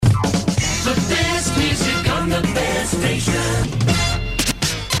station.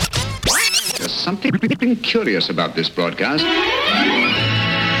 There's something curious about this broadcast.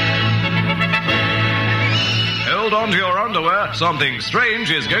 Hold on to your underwear. Something strange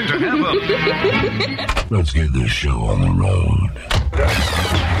is going to happen. Let's get this show on the road.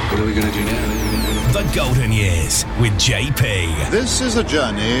 What are we going to do now? The Golden Years with JP. This is a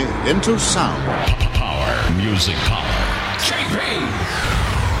journey into sound. Power. Music power. JP!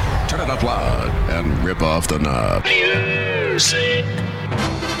 Turn it up loud and rip off the knob. Music.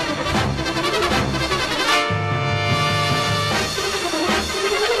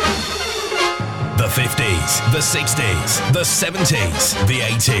 The 50s, the 60s, the 70s, the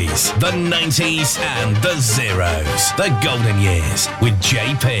 80s, the 90s, and the zeros. The Golden Years with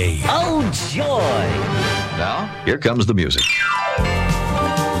JP. Oh, joy! Now, here comes the music.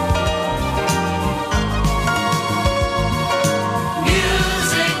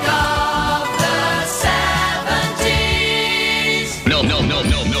 Music of the 70s.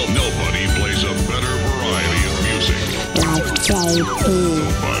 Nobody plays a better variety of music. Like JP.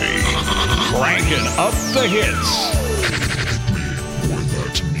 Cranking up the hits. With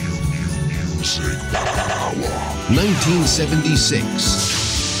that new music power. 1976.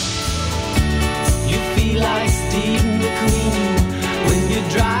 You feel like Steve McQueen when you're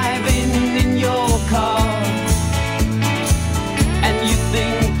driving in your car, and you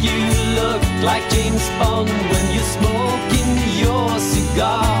think you look like James Bond when you're smoking your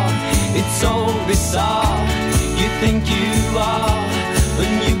cigar. It's so bizarre. You think you are a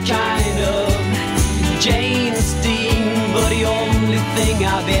new kind of James Dean, but the only thing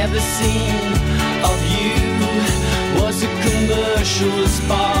I've ever seen of you was a commercial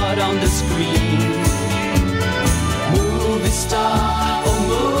spot on the screen. Movie star, oh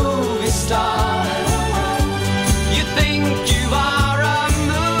movie star, you think you are a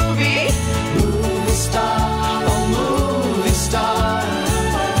movie star, oh movie star,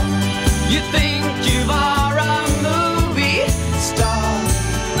 you think you are a movie star.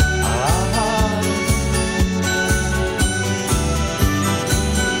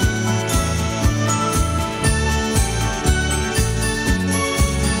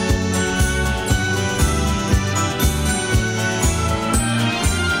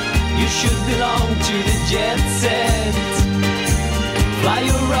 Should belong to the jet set. Fly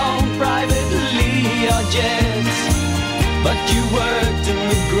your own privately or jet. But you worked in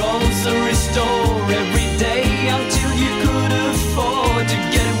the grocery store every day until you could afford to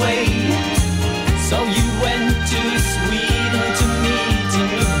get away. So you went to Sweden to meet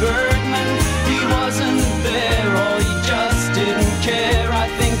Ingmar Bergman. He wasn't there or he just didn't care. I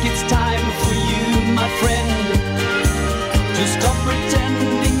think it's time for you, my friend, to stop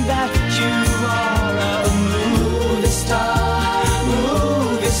pretending that you are a movie star,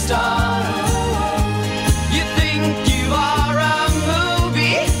 movie star. You think you are a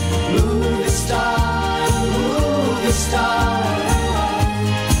movie star, movie star.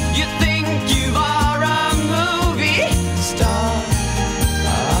 You think you are a movie star.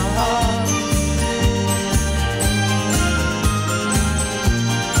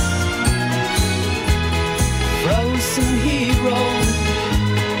 Frozen hero.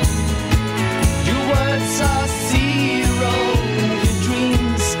 Are zero, your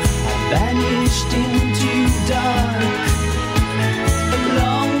dreams are vanished into dark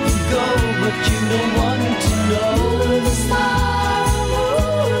long ago, but you don't want to know.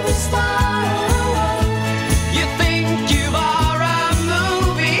 Movie star, you think you are a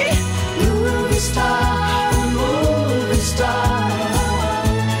movie star, movie star.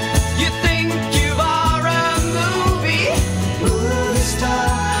 You think you are a movie star,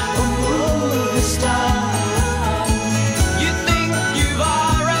 movie star.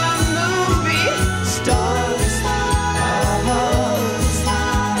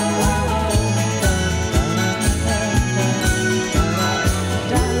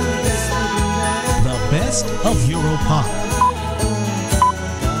 Of Europop.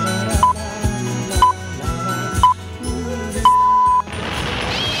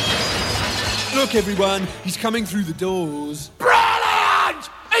 Look, everyone, he's coming through the doors. Brilliant!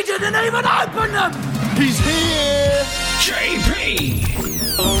 He didn't even open them! He's here! JP!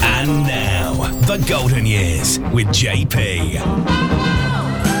 And now, the Golden Years with JP.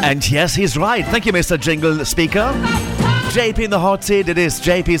 And yes, he's right. Thank you, Mr. Jingle Speaker. JP in the hot seat. It is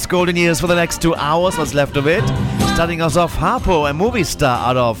JP's Golden Years for the next 2 hours, what's left of it. Starting us off, Harpo, a movie star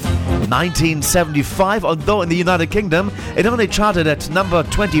out of 1975, although in the United Kingdom, it only charted at number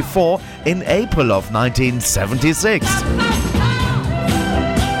 24 in April of 1976.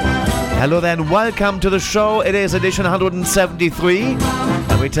 Hello then, welcome to the show. It is edition 173.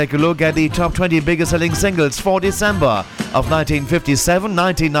 And We take a look at the top 20 biggest selling singles for December of 1957,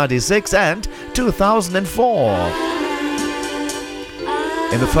 1996 and 2004.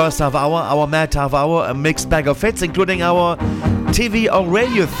 In the first half hour, our mad half hour, a mixed bag of hits, including our TV or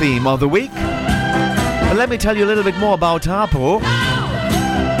radio theme of the week. But let me tell you a little bit more about Harpo.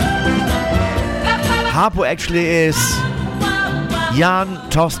 Harpo actually is Jan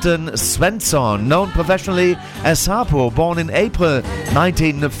Torsten Svensson, known professionally as Harpo, born in April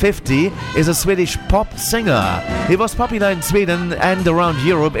 1950, is a Swedish pop singer. He was popular in Sweden and around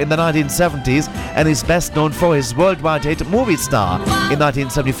Europe in the 1970s and is best known for his worldwide hit Movie Star in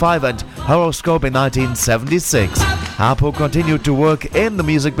 1975 and Horoscope in 1976. Harpo continued to work in the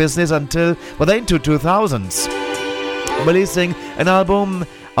music business until the into 2000s, releasing an album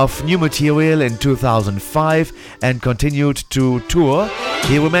of new material in 2005 and continued to tour.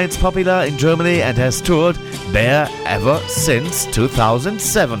 He remains popular in Germany and has toured there ever since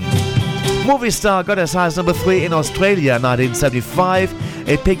 2007. Movie Star got as high as number 3 in Australia in 1975.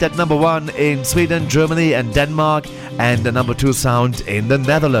 It peaked at number 1 in Sweden, Germany and Denmark, and the number 2 sound in the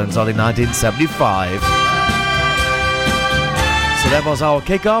Netherlands in 1975. So that was our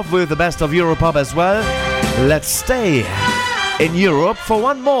kickoff with the best of Europop as well. Let's stay in Europe for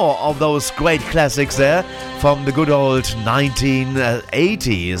one more of those great classics there from the good old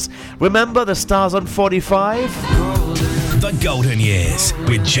 1980s. Remember the stars on 45? The Golden Years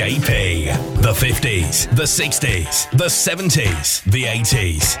with JP. The 50s, the 60s, the 70s, the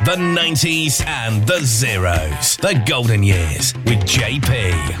 80s, the 90s and the zeros. The Golden Years with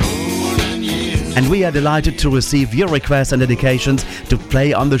JP. And we are delighted to receive your requests and dedications to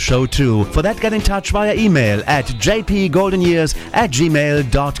play on the show too. For that, get in touch via email at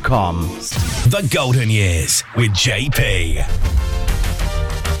jpgoldenyears@gmail.com. The Golden Years with JP.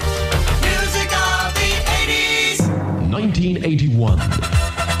 Music of the 80s. 1981.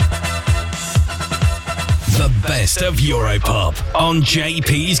 The best of Europop on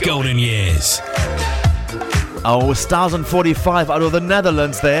JP's Golden Years. Oh, stars on 45 out of the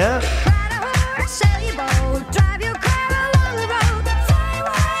Netherlands there.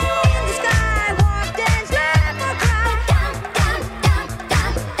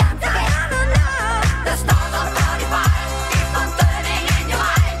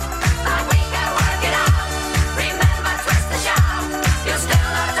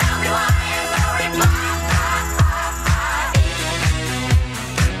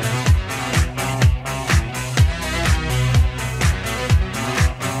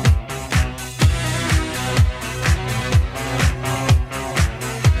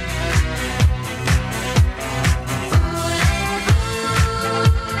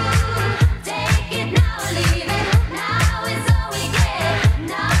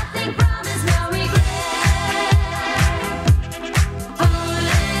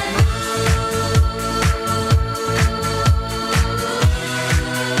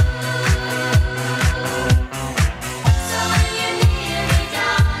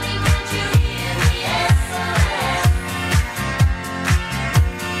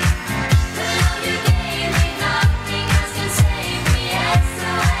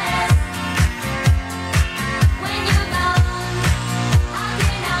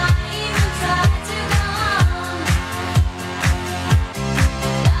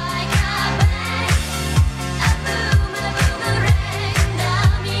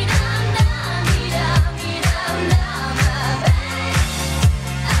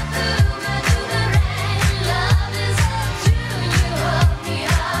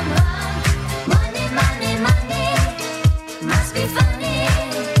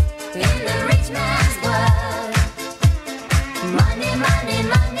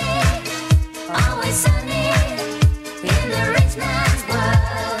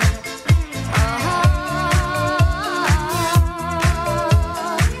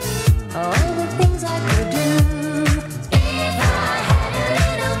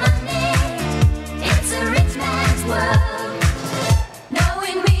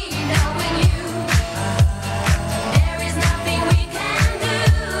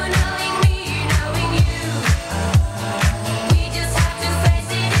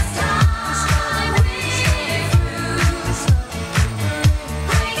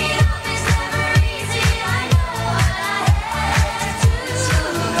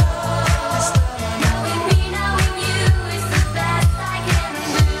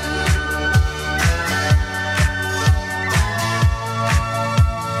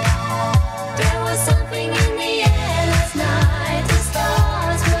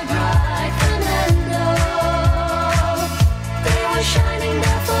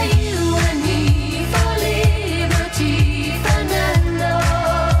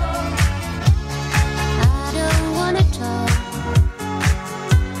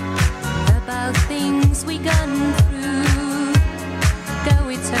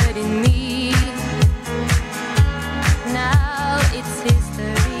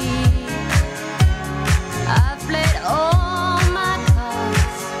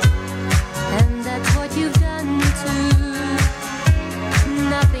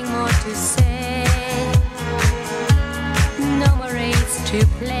 to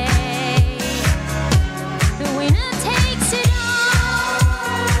play. The winner takes it all,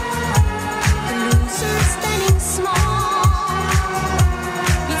 the loser standing small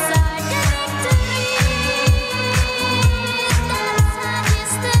beside the victory. That's our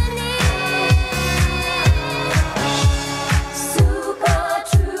destiny. Super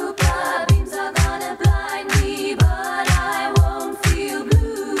trooper beams are gonna blind me, but I won't feel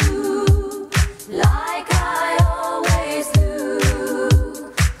blue like I always do.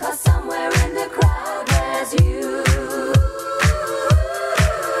 'Cause somewhere in the crowd there's you.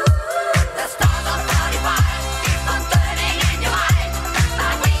 The stars of 35 keep on turning in your mind,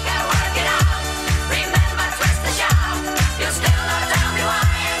 but we can work it out. Remember, twist the shout. You still don't tell me why,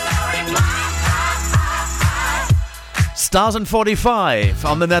 and no reply. Stars and 45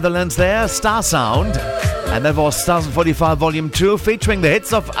 on the Netherlands there, Star Sound. And that was Stars and 45 Volume 2 featuring the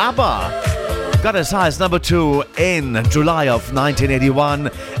hits of ABBA. Got as high as number 2 in July of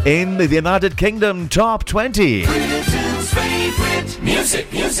 1981 in the United Kingdom Top 20. Britain's favorite music.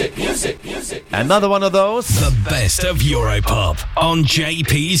 Another one of those. The best of Europop on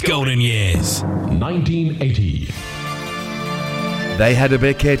JP's Golden Years. 1980. They had a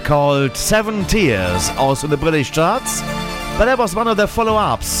big hit called Seven Tears, also in the British charts. But that was one of their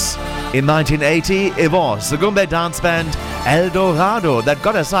follow-ups. In 1980, it was the Goombay dance band El Dorado that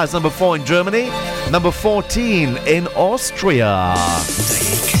got as high as number 4 in Germany, number 14 in Austria.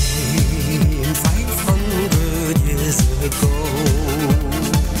 500 years ago,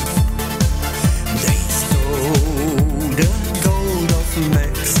 they stole the gold of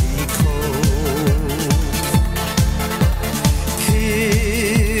Mexico.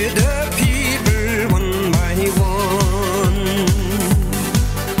 Killed the people one by one,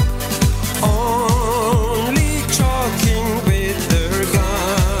 only talking with their guns.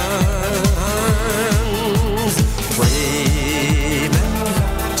 Women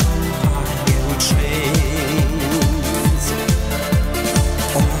locked on iron chains,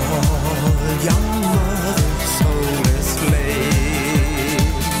 all young mothers, soulless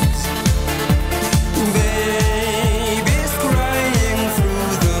slaves. Babies crying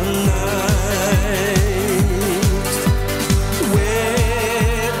through the night.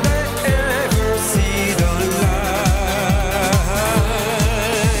 Will they ever see the light?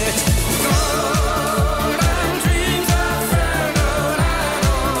 Golden dreams of Eldorado,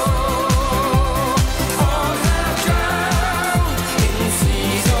 all have drowned in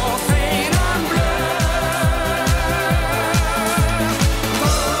seas of pain and blood.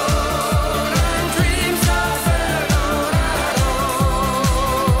 Golden dreams of Eldorado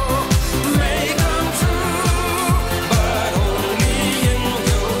may come true, but only in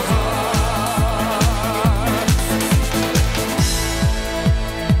your heart.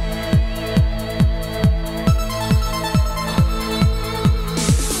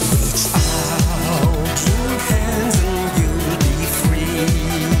 Reach out your hands and you'll be free.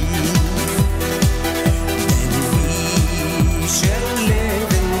 Then we shall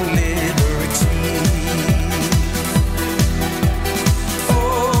live in liberty.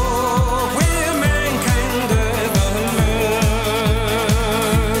 Oh, will mankind ever learn?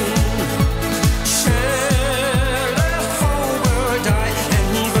 Shall the whole world die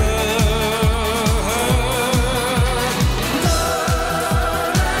and burn?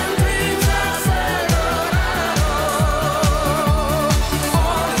 Golden dreams of Eldorado,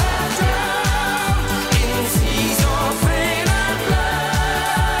 all have drowned in seas of pain and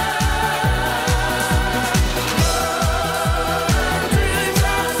blood. Golden dreams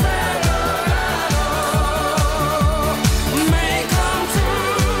of Eldorado may come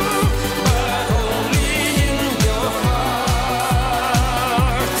true, but only in your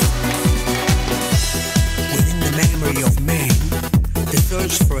heart. Within the memory of man, the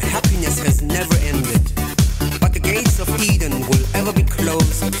search for happiness has never ended. But the gates of Eden will ever be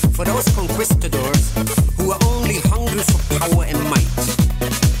closed for those conquistadors who are only hungry for power and might.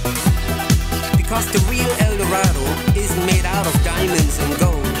 Because the real El Dorado isn't made out of diamonds and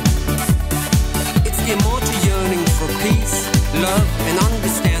gold. It's the immortal yearning for peace, love, and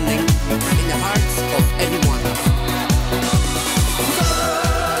understanding in the hearts of everyone.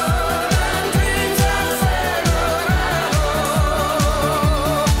 Golden dreams of Eldorado,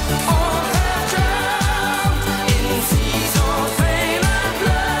 all have drowned in seas of pain and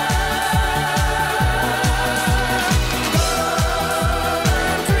blood.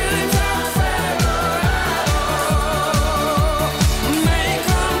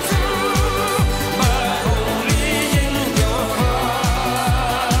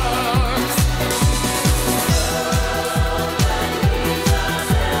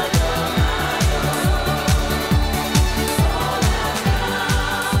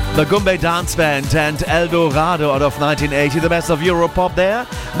 The Goombay Dance Band and El Dorado out of 1980, the best of Europop there.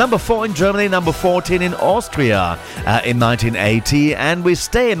 Number 4 in Germany, number 14 in Austria in 1980. And we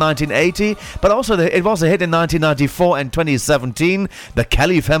stay in 1980, but also it was a hit in 1994 and 2017. The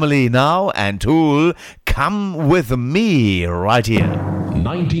Kelly Family now and Tool, Come With Me, right here.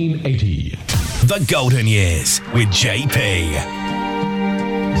 1980. The Golden Years with JP.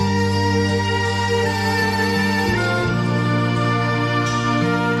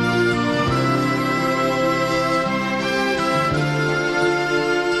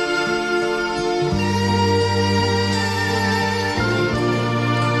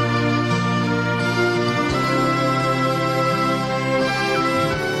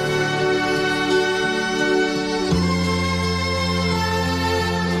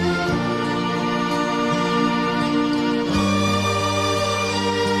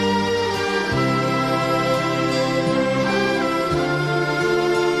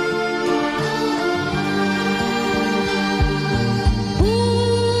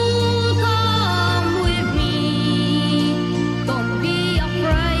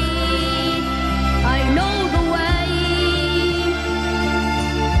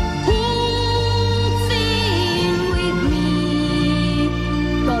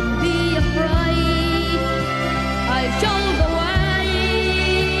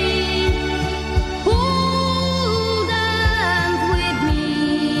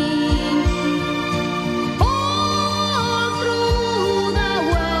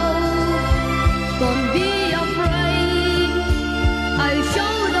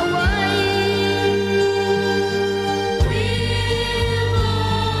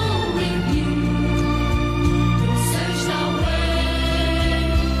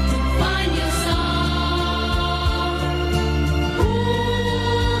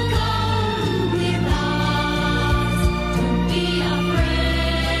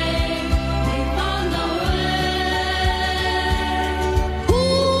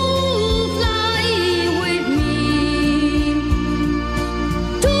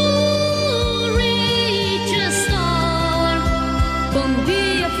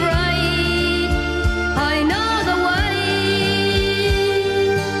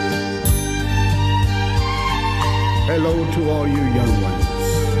 Hello to all you young ones.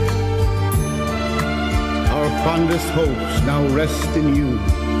 Our fondest hopes now rest in you.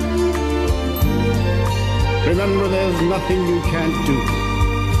 Remember, there's nothing you can't do.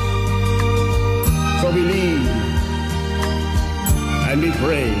 So believe and be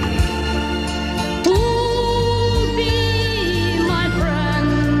brave.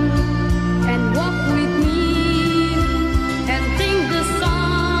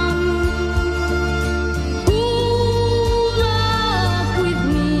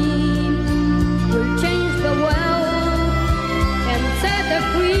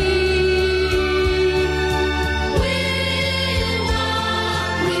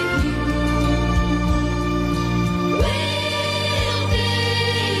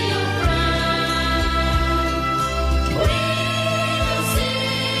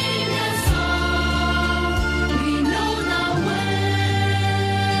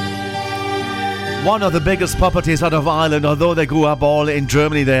 One of the biggest properties out of Ireland, although they grew up all in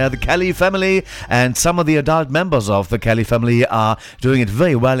Germany there, the Kelly family, and some of the adult members of the Kelly family are doing it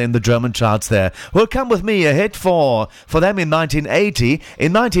very well in the German charts there. Well, Come With Me, a hit for them in 1980,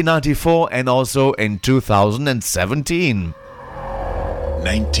 in 1994, and also in 2017.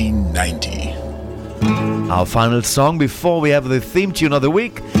 1990. Our final song before we have the theme tune of the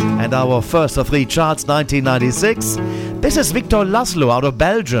week and our first of three charts, 1996. This is Victor Laszlo out of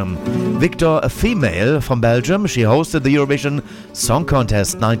Belgium. Victor, a female from Belgium. She hosted the Eurovision Song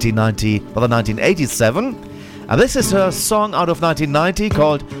Contest 1987. And this is her song out of 1990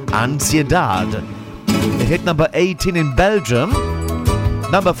 called Ansiedad. It hit number 18 in Belgium,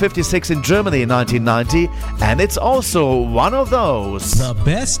 number 56 in Germany in 1990, and it's also one of those. The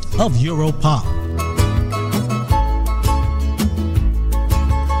best of Europop.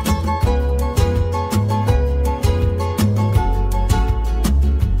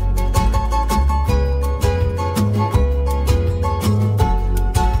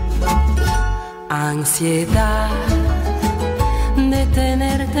 Ansiedad de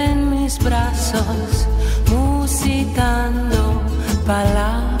tenerte en mis brazos, musitando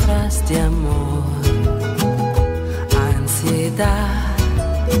palabras de amor. Ansiedad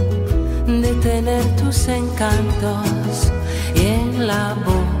de tener tus encantos y en la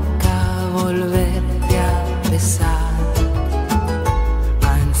boca volverte a besar.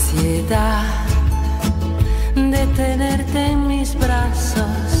 Ansiedad de tenerte en mis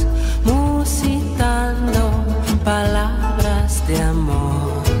brazos, musitando palabras de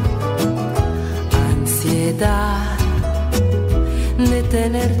amor. ansiedad de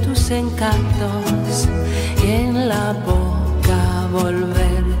tener tus encantos y en la boca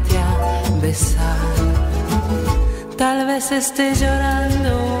volverte a besar. Tal vez esté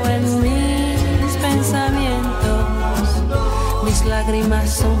llorando en mis pensamientos, mis lágrimas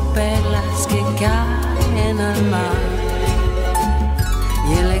son perlas que caen al mar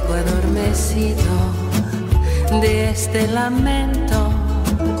y el eco adormecido de este lamento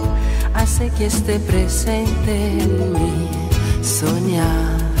hace que esté presente en mi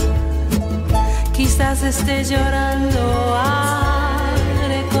soñar. Quizás esté llorando al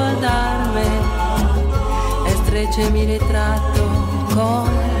recordarme, estreche mi retrato con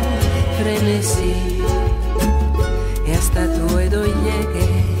frenesí y hasta tu oído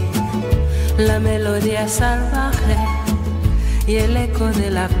llegue la melodía salvaje y el eco de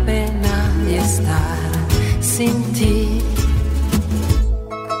la pena de estar sin ti.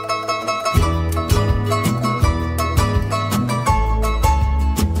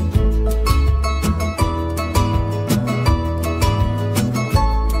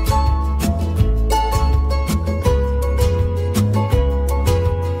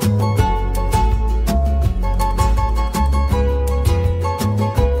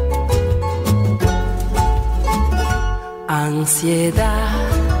 Ansiedad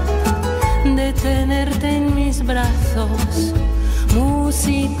de tenerte en mis brazos,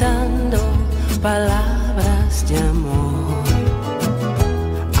 musitando palabras de amor.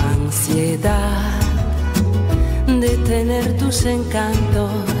 Ansiedad de tener tus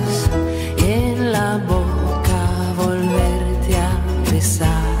encantos y en la boca volverte a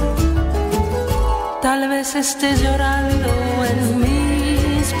besar. Tal vez estés llorando en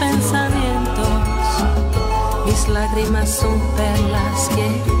mis pensamientos, mis lágrimas son perlas que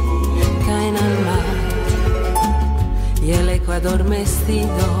caen al mar y el eco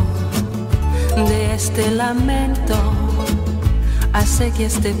adormecido de este lamento hace que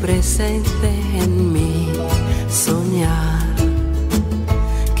esté presente en mi soñar.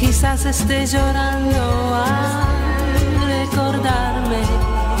 Quizás esté llorando al recordarme,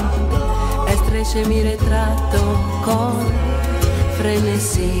 estreche mi retrato con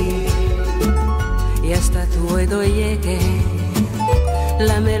frenesí y hasta tu oído llegue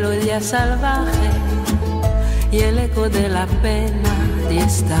la melodía salvaje y el eco de la pena de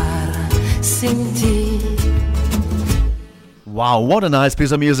estar sin ti. Wow, what a nice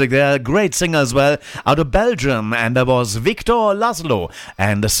piece of music there. Great singer as well, out of Belgium. And there was Victor Laszlo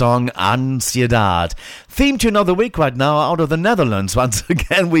and the song Ansiedad. Theme tune of the week right now out of the Netherlands. Once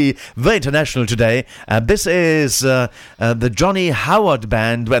again, we're international today. This is the Johnny Howard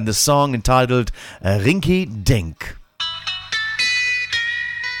Band and the song entitled Rinky Dink.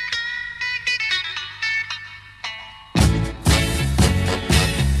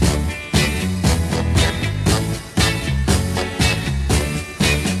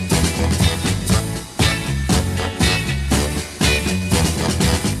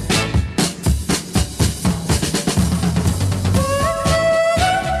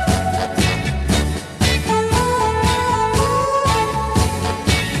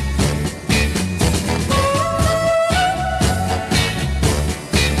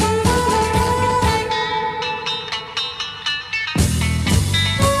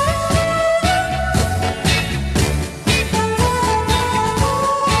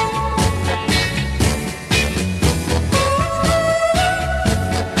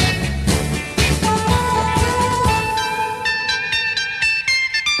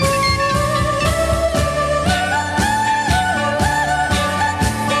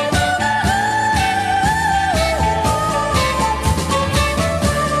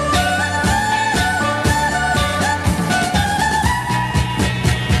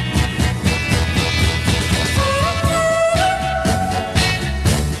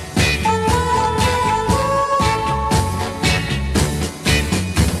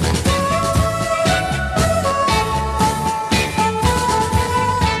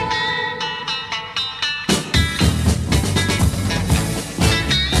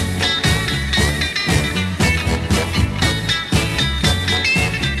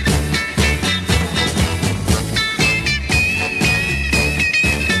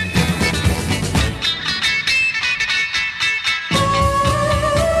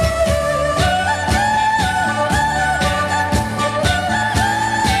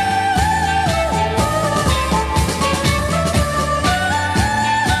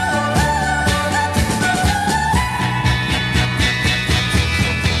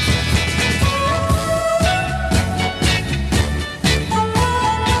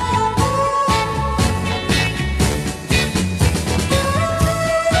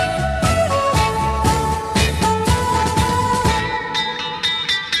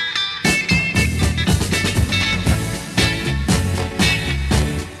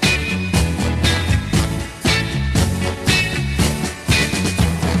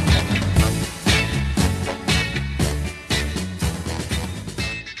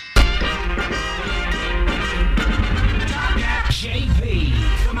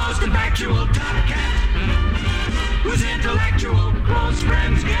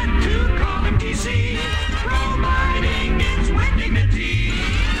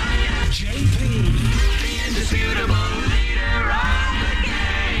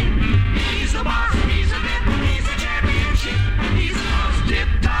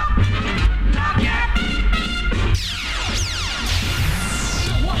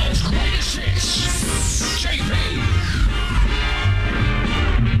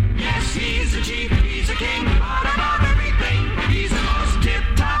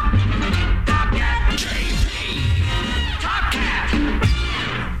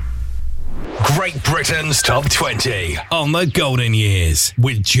 Britain's Top 20 on the Golden Years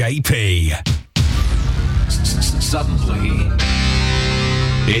with JP. Suddenly,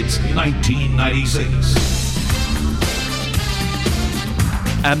 it's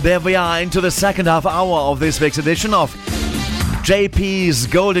 1996. And there we are into the second half hour of this week's edition of JP's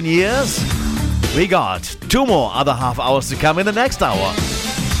Golden Years. We got 2 more other half hours to come in the next hour.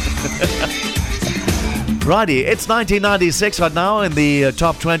 Righty, it's 1996 right now in the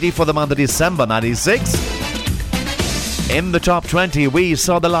top 20 for the month of December 96. In the top 20 we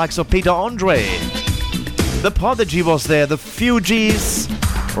saw the likes of Peter Andre. The Prodigy was there, the Fugees,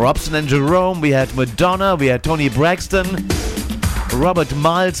 Robson and Jerome, we had Madonna, we had Toni Braxton, Robert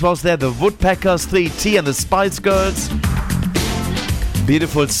Miles was there, the Woodpeckers, 3T and the Spice Girls,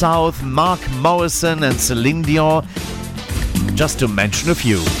 Beautiful South, Mark Morrison and Celine Dion, just to mention a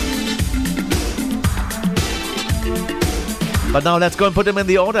few. But now let's go and put them in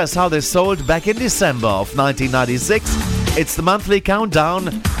the order as how they sold back in December of 1996. It's the monthly countdown.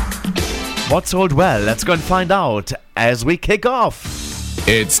 What sold well? Let's go and find out as we kick off.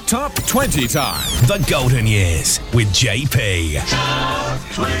 It's Top 20 time. The Golden Years with JP. Top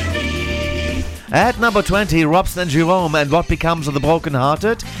 20. At number 20, Robson and Jerome and What Becomes of the Broken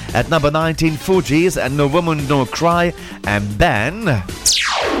Hearted. At number 19, Fugees and No Woman No Cry. And then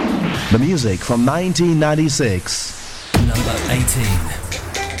the music from 1996. Number 18.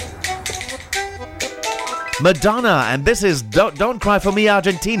 Madonna, and this is Don't Cry For Me,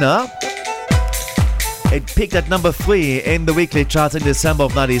 Argentina. It peaked at number 3 in the weekly charts in December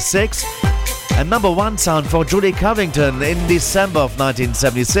of 96. And number 1 sound for Julie Covington in December of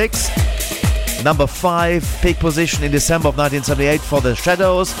 1976. Number 5 peak position in December of 1978 for The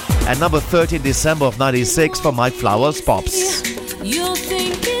Shadows. And number 30 in December of 96 for Mike Flowers Pops. You'll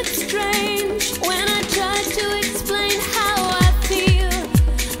think it's strange when I try to explain how I feel,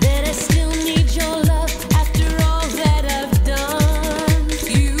 that I still need your love after all that I've done.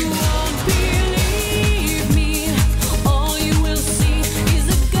 You won't believe me, all you will see is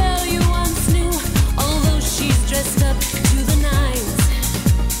a girl you once knew, although she's dressed up to the nines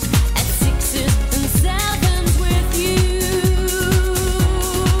at 6s and 7s with you.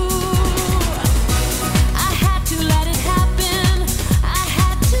 I had to let it happen, I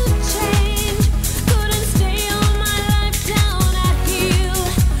had to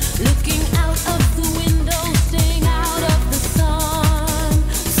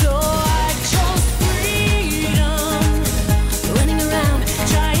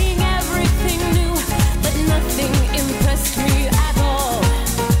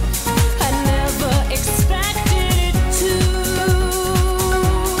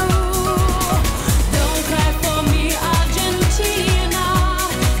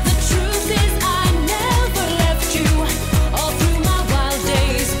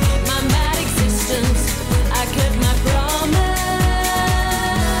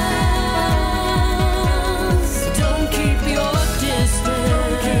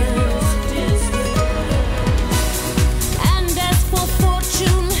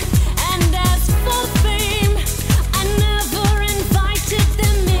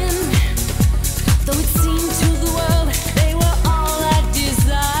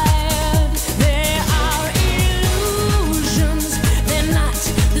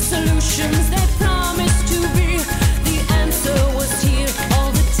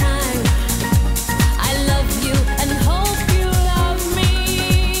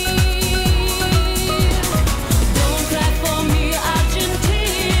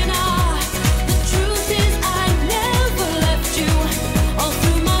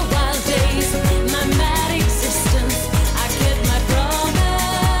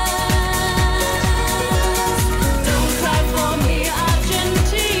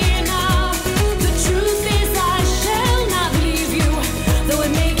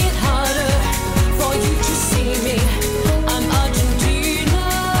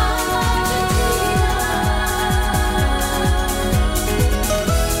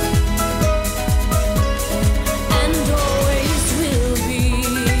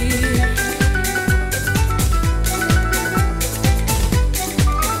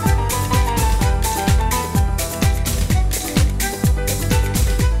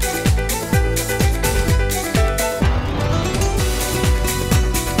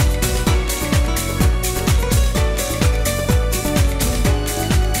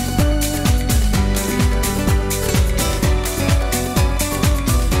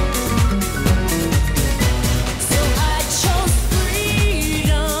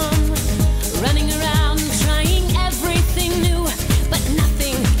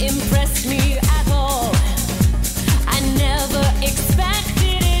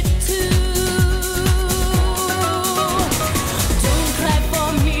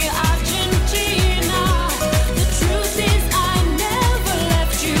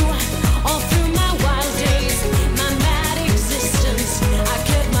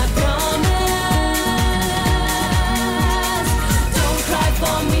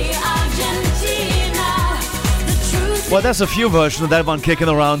Well, there's a few versions of that one kicking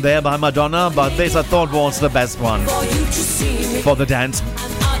around there by Madonna, but this I thought was the best one for the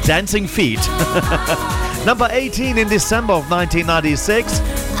dancing feet. Number 18 in December of 1996.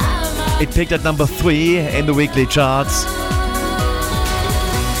 It peaked at number 3 in the weekly charts.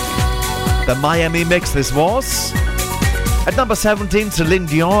 The Miami Mix this was. At number 17, Celine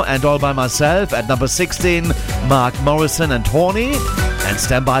Dion and All By Myself. At number 16, Mark Morrison and Horny. And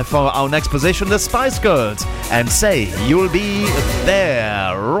stand by for our next position, the Spice Girls. And Say You'll Be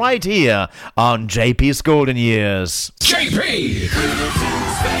There, right here on JP's Golden Years. JP!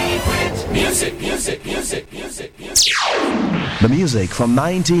 Music, music, music, music, music. The music from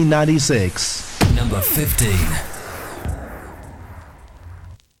 1996. Number 15.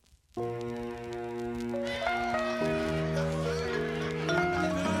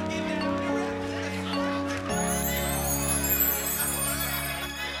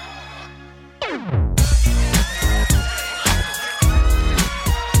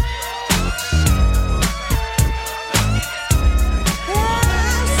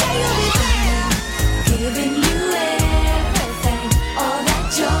 Giving you everything, all that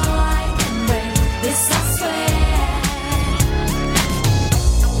joy can bring. This I swear.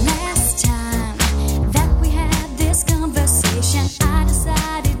 Last time that we had this conversation, I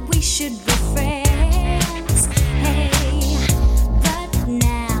decided we should be friends. Hey, but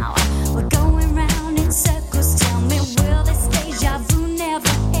now we're going round in circles. Tell me, will this deja vu never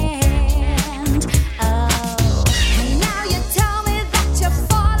end? Oh, and now you tell me that you're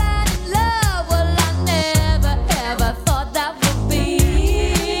falling in love. Well, I never ever thought that would be.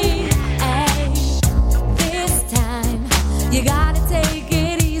 Hey, this time you gotta take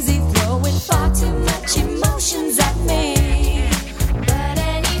it easy, throwing far too much emotions at me. But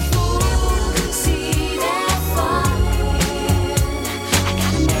any fool can see that falling. I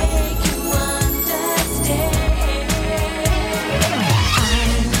gotta make you understand.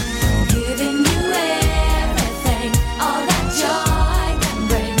 I'm giving you everything, all that joy can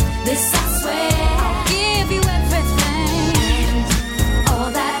bring. This I swear. I'll give you everything. All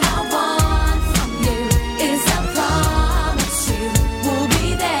that I want from you is a promise you will be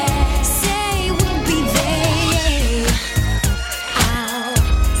there. Say we'll be there. I'll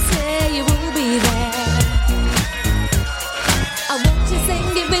say you will be there. I want you to sing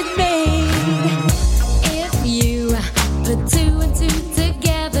it with me. If you put two and two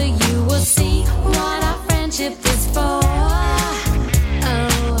together, you will see what our friendship is for.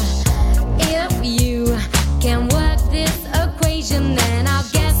 Oh, if you can work this equation, then I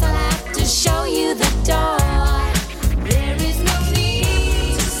guess I'll have to show you the door. There is no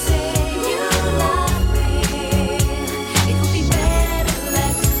need to say you love me. It could be better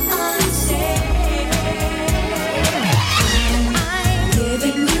left unsaid. I'm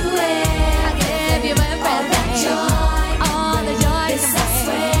giving you everything, all that joy, all the joy. This I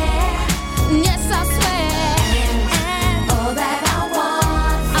swear, yes I swear. And all that I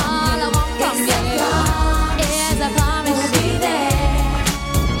want from you is a promise we'll be there.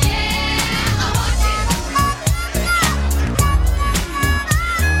 Yeah, I want you.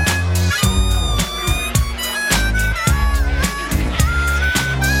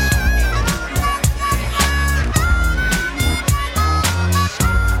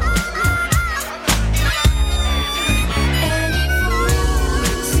 Any fool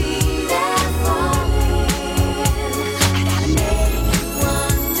can see that falling. I gotta make you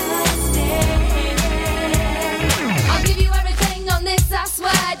understand. I'll give you everything on this, I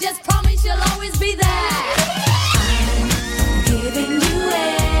swear. Just promise you'll always be there. I'm giving you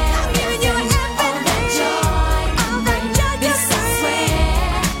everything, all that joy can bring. This I swear.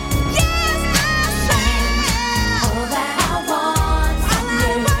 Yes, I swear. All that I want from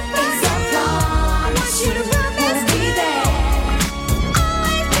you is a promise you will be there.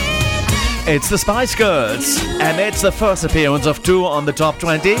 It's the Spice Girls, and it's the first appearance of 2 on the top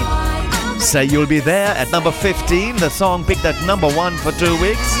 20. Say You'll Be There at number 15. The song peaked at number 1 for 2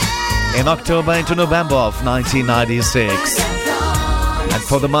 weeks in October into November of 1996. And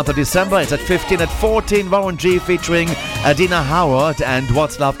for the month of December, it's at 15. At 14, Warren G featuring Adina Howard and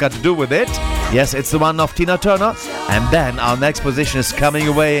What's Love Got to Do With It? Yes, it's the one of Tina Turner. And then our next position is coming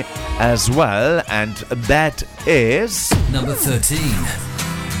away as well, and that is Number 13.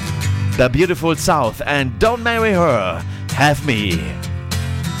 The Beautiful South and Don't Marry Her, Have Me.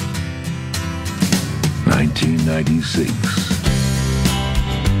 1996.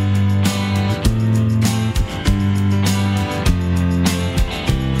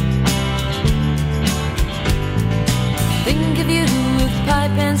 Think of you with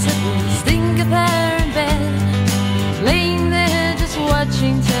pipe and slippers. Think of her in bed, laying there just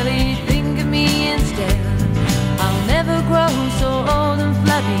watching telly. Think of me instead. I'll never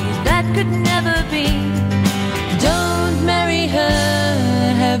could never be. Don't marry her,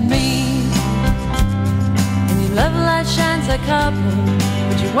 have me. And your love light shines like copper,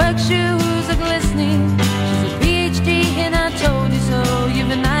 but your work shoes are glistening. She's a PhD and I told you so. You've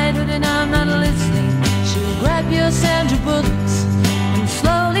a knighthood and I'm not listening. She'll grab your Sandra Bullocks and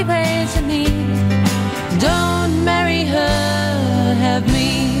slowly raise her knee. Don't marry her, have me.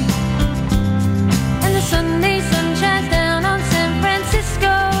 And the Sunday sun shines down on San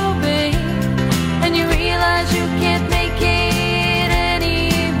Francisco Bay, and you realize you can't make it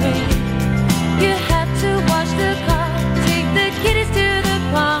anyway. You have to wash the car, take the kiddies to the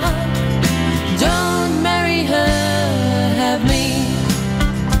park. Don't marry her, have me.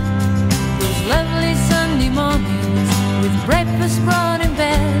 Those lovely Sunday mornings with breakfast brought in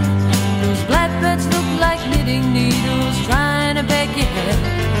bed, those blackbirds look like knitting needles trying to beg your head.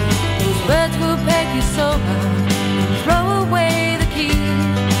 Those birds will peg you so hard and throw away the key.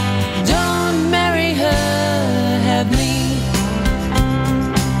 Don't marry her, have me.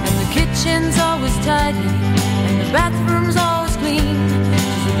 And the kitchen's always tidy and the bathroom's always clean.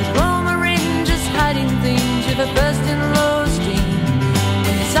 She's a diploma in just hiding things with a first-in-law steam.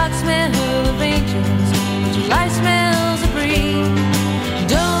 And the socks smell of angels, but your life smells of breed.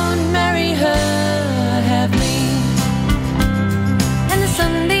 Don't marry her, have me. And the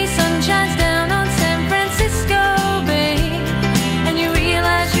Sunday sun shines down on San Francisco Bay, and you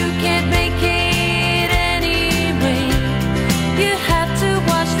realize you can't make it anyway. You have to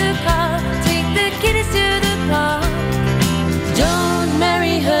wash the car, take the kiddies to the park. Don't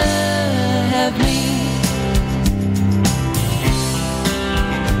marry her, have me.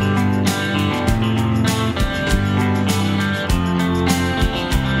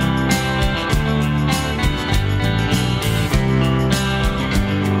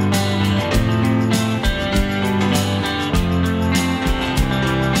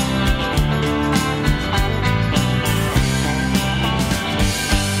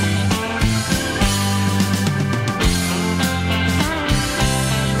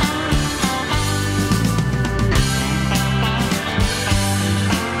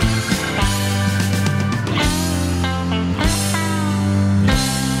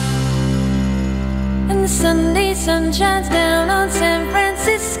 And the Sunday sun shines down on San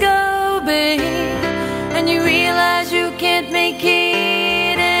Francisco Bay, and you realize you can't make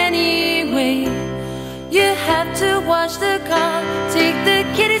it anyway. You have to wash the car, take the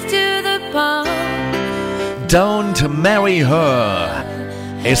kiddies to the park. Don't Marry Her.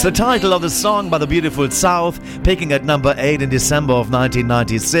 It's the title of the song by the Beautiful South, peaking at number 8 in December of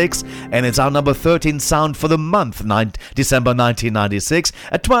 1996, and it's our number 13 sound for the month, December 1996.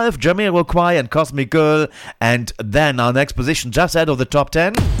 At 12, Jamiroquai and Cosmic Girl, and then our next position just ahead of the top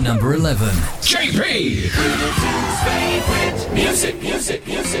 10. Number 11. JP! Favorite music.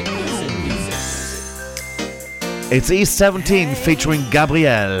 It's East 17 featuring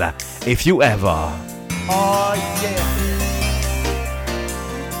Gabrielle, If You Ever. Oh yeah.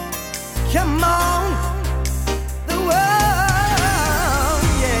 Come on, the world,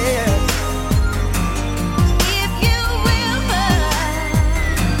 yeah. If you will,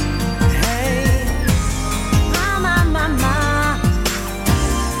 hey, my.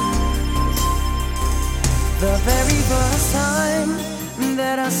 The very first time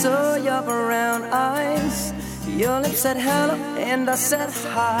that I saw your brown eyes, your lips said hello and I said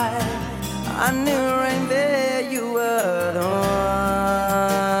hi. I knew right there you were the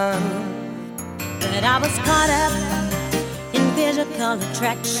one. But I was caught up in physical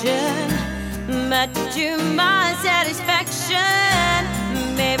attraction, but to my satisfaction,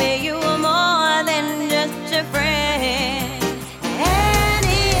 maybe you were more than just a friend. And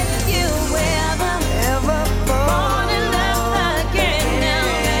if you ever fall in love again, now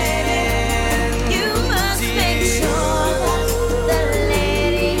baby, you must make sure that the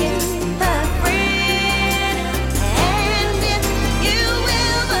lady is the friend. And if you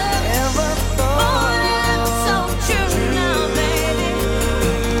ever fall in love so true, now baby,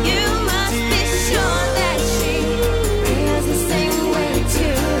 you must be sure that she feels the same way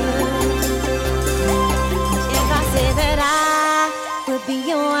too. If I say that I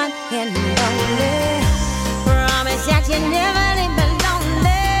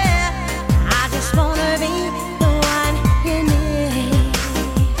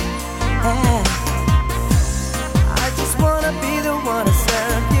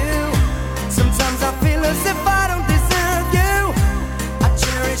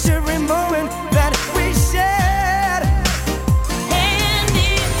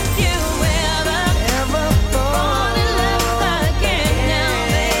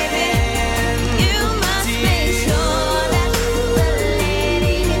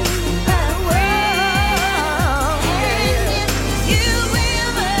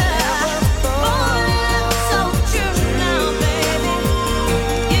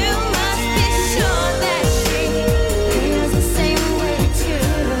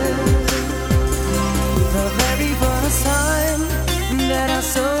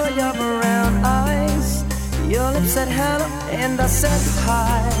hello and I said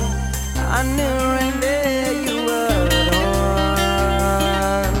hi. I knew right there you were the one.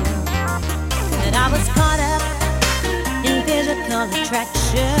 And I was caught up in physical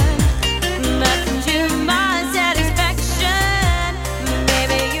attraction, but to my satisfaction,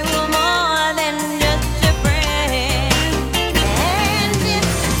 baby, you were more than just a friend. And if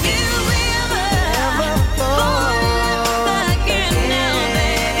you ever fall again now,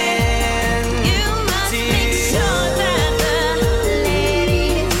 baby, you must make sure that the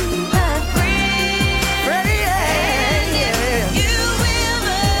lady agrees. You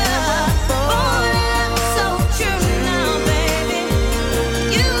ever fall so true now, baby,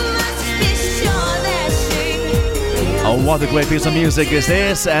 you must be sure that she. Oh, what a great piece of music is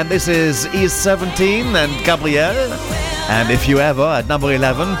this. And this is East 17 and Gabrielle. And If You Ever at number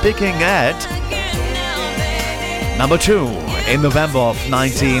 11, picking at number 2 in November of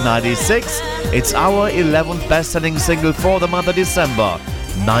 1996. It's our 11th best-selling single for the month of December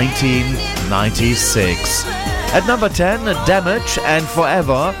 1996. At number 10, Damage and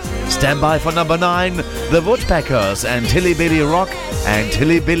Forever. Stand by for number 9, The Woodpeckers and Hilly-Billy Rock and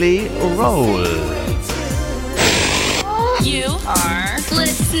Hilly-Billy Roll. You are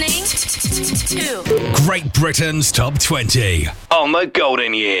listening to Great Britain's Top 20 on the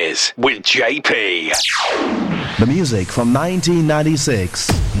Golden Years with JP. The music from 1996.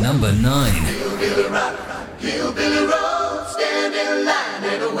 Number 9. Hillbilly rock, hillbilly roll, stand in line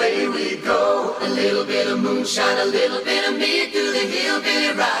and away we go. A little bit of moonshine, a little bit of me, do the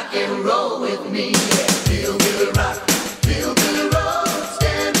hillbilly rock and roll with me. Yeah. Hillbilly rock, hillbilly roll,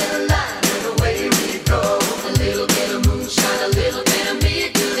 stand in line and away we go. A little bit of moonshine, a little bit of me,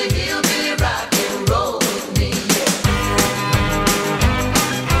 do the hillbilly rock and roll with me.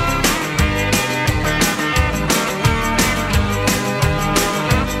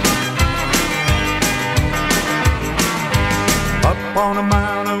 Up on a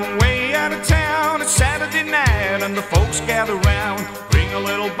mountain way out of town, it's Saturday night and the folks gather round. Bring a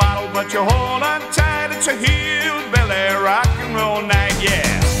little bottle but you hold on tight, it's a hillbilly rock and roll night,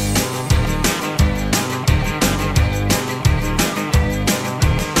 yeah.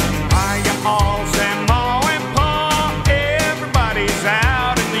 Are you all Sam, Ma and Pa? Everybody's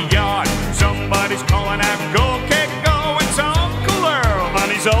out in the yard. Somebody's calling out, go, kid, go. It's Uncle Earl on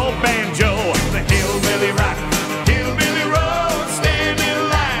his old banjo. The hillbilly rock, hillbilly roll, stand in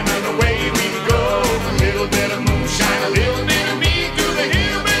line and away we go. A little bit of moonshine, a little bit of me, do the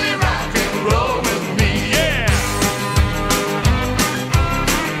hillbilly rock and roll with me, yeah.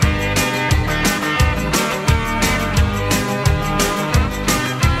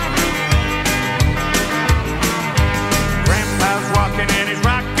 Grandpa's rocking in his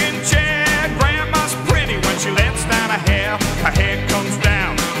rocking chair. Grandma's pretty when she lets down her hair. Her hair comes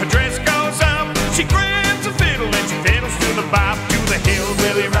down, her dress goes up. She grabs a fiddle and she fiddles to the bop, to the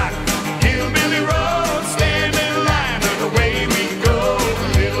hillbilly rock, hillbilly roll, stand in line and away we go. A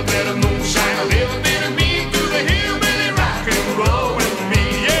little bit of moonshine, a little bit of me, do the hillbilly rock and roll with me,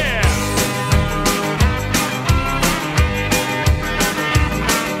 yeah.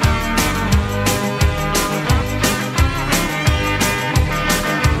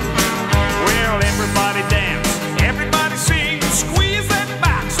 Well, everybody dance, everybody sing, squeeze that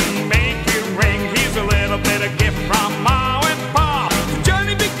box and make it ring. Here's a little bit of gift from Ma and Pa.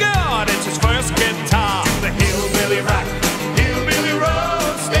 Johnny B. God, it's his first guitar. To the hillbilly rock, hillbilly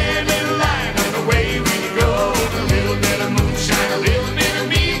roll, stand in line and away we go. A little bit of moonshine, a little bit of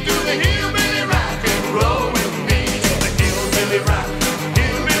me, do the hillbilly rock and roll with me. To the hillbilly rock,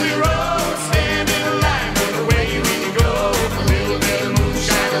 hillbilly roll, stand in line and away we go. A little bit of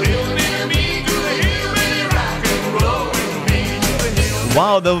moonshine, a little bit of me, do the hillbilly rock and roll with me. To the hillbilly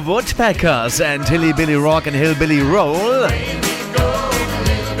Wow, the Woodpeckers and Hilly-Billy Rock and Hillbilly Roll.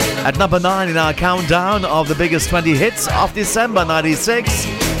 At number 9 in our countdown of the biggest 20 hits of December 96.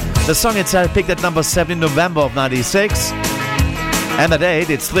 The song itself peaked at number 7 in November of 96. And at 8,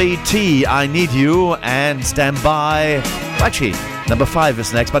 it's 3T, I Need You, and Stand By. Actually, number 5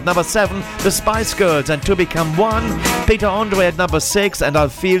 is next, but number 7, The Spice Girls and To Become One. Peter Andre at number 6, and I'll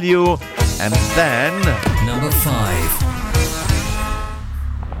Feel You. And then Number 5.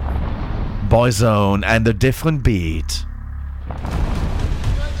 Boyzone and A Different Beat.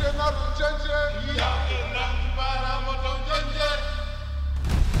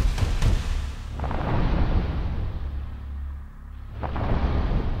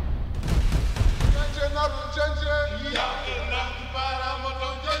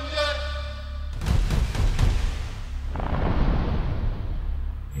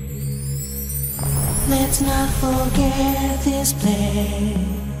 Let's not forget this place.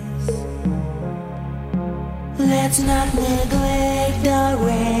 Let's not neglect the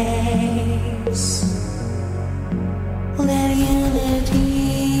race. Let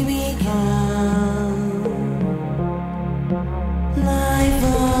unity become. Life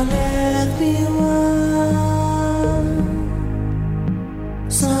on earth be one.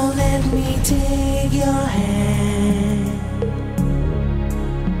 So let me take your hand.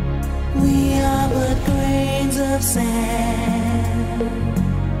 We are but grains of sand,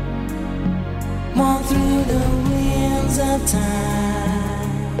 born through the winds of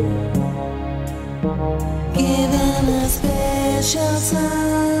time, given a special sign.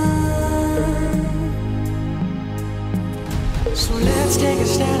 So let's take a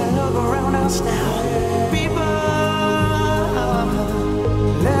stand and look around us now, people.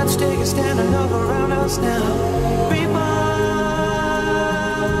 Let's take a stand and look around us now, people.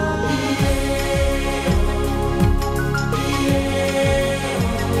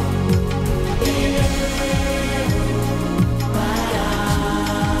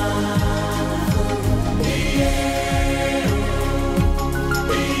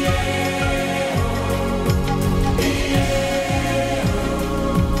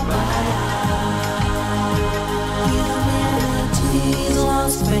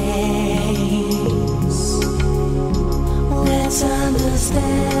 Let's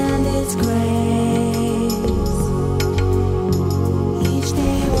understand its grace. Each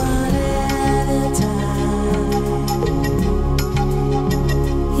day one at a time.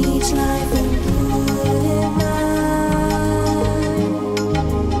 Each life included mine.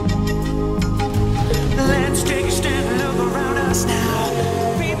 Let's take a stand and look around us now,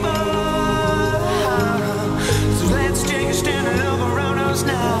 people. So let's take a stand and look around us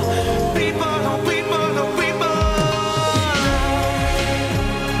now, people.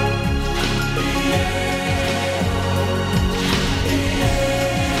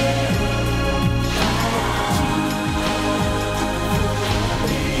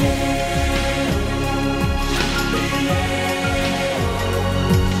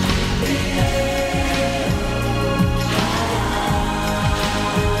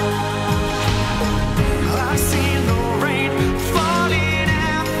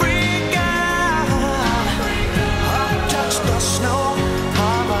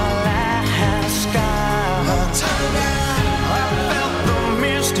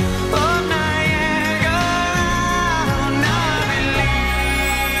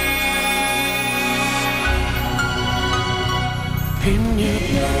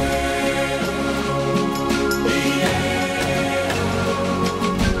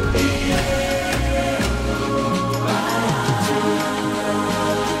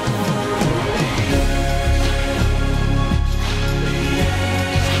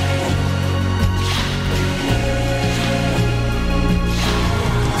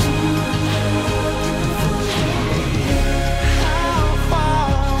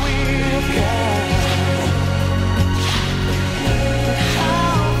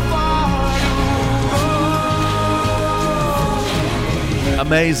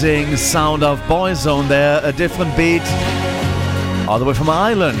 Amazing sound of Boyzone there, a different beat, all the way from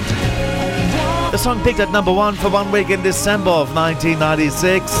Ireland. The song peaked at number 1 for 1 week in December of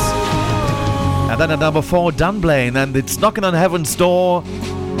 1996. And then at number 4, Dunblane, and it's knocking on heaven's door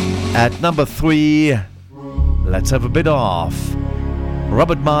at number 3. Let's have a bit off.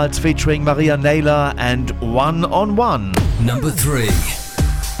 Robert Miles featuring Maria Naylor and One on One. Number 3.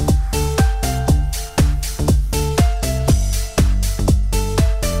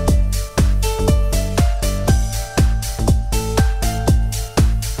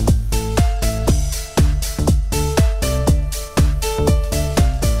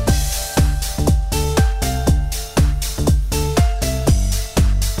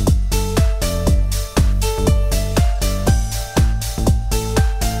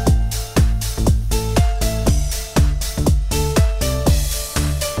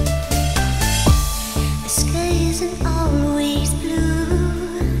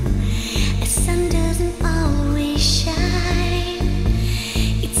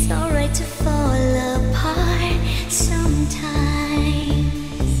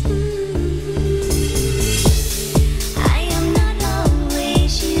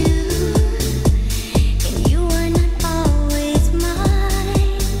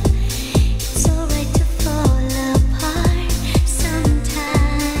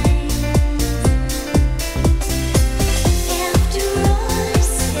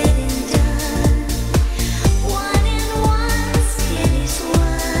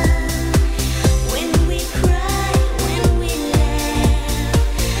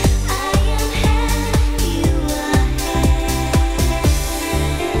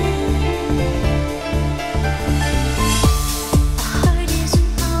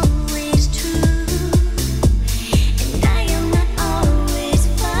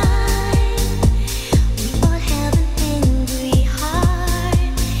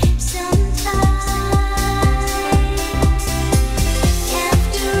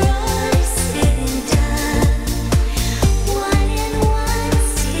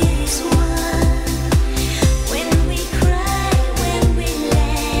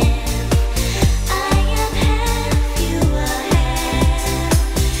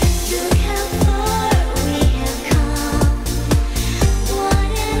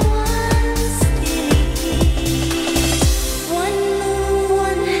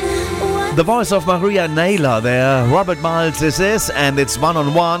 The voice of Maria Naylor there. Robert Miles this is, and it's One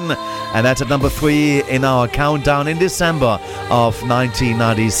on One. And that's at number 3 in our countdown in December of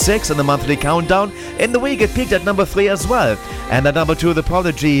 1996. And the monthly countdown in the week, it peaked at number 3 as well. And at number 2, The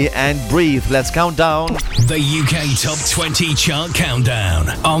Prodigy and Breathe. Let's count down. The UK Top 20 Chart Countdown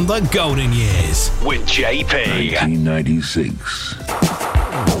on the Golden Years with JP. 1996.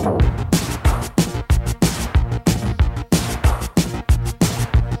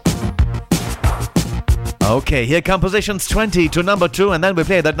 Okay, here come positions 20 to number 2, and then we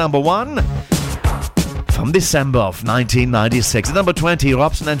play that number 1 from December of 1996. At number 20,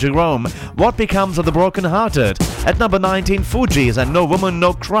 Robson and Jerome, What Becomes of the Broken Hearted. At number 19, Fugees and No Woman,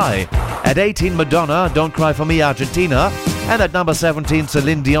 No Cry. At 18, Madonna, Don't Cry For Me, Argentina. And at number 17,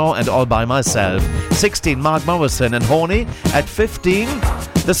 Celine Dion and All By Myself. 16, Mark Morrison and Horny. At 15,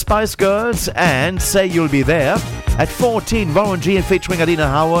 The Spice Girls and Say You'll Be There. At 14, Warren G featuring Adina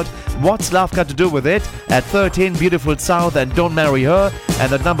Howard, What's Love Got to Do With It? At 13, Beautiful South and Don't Marry Her.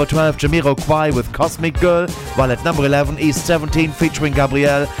 And at number 12, Jamiroquai with Cosmic Girl. While at number 11, East 17 featuring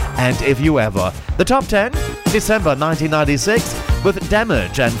Gabrielle and If You Ever. The top 10, December 1996 with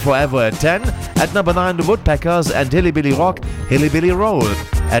Damage and Forever at 10. At number 9, The Woodpeckers and Hilly Billy Rock, Hilly Billy Roll.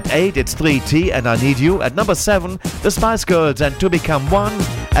 At 8, it's 3T and I Need You. At number 7, The Spice Girls and To Become One.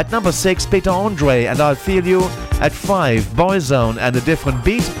 At number 6, Peter Andre and I'll Feel You. At 5, Boyzone and A Different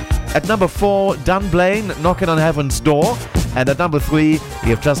Beat. At number 4, Dan Blaine, Knocking on Heaven's Door. And at number 3,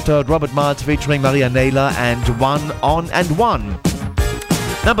 you've just heard Robert Miles featuring Maria Naylor and One on and One.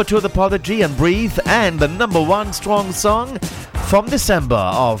 Number 2, The Prodigy and Breathe. And the number 1 strong song from December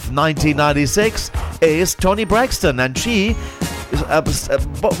of 1996 is Toni Braxton. And she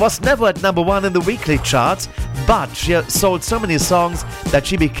was never at number 1 in the weekly charts, but she sold so many songs that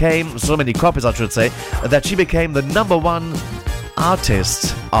she became, so many copies I should say, that she became the number 1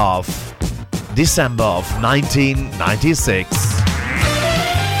 artist of December of 1996.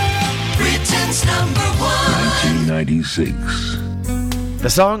 Britain's number 1. 1996. The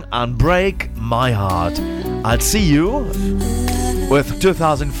song Unbreak My Heart. I'll see you with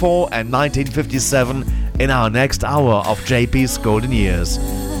 2004 and 1957 in our next hour of JP's Golden Years.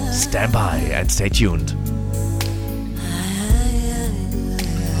 Stand by and stay tuned.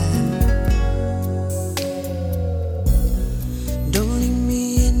 Don't leave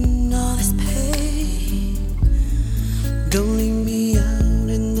me in all this pain. Don't leave me out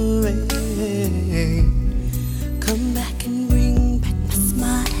in the rain. Come back and bring back my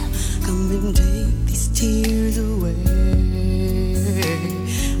smile. Come and take these tears away.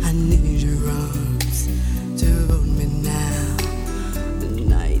 I need your arms to hold me now. The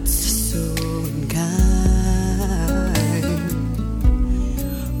nights are so unkind.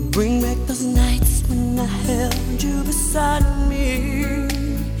 Bring back those nights when I held you beside me.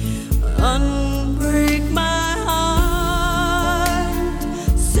 Unbreak my heart.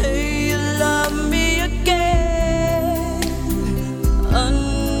 Say you love me again.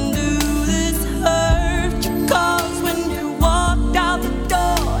 Undo this hurt you caused when you walked out the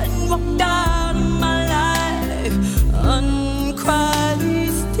door and walked out of my life. Uncry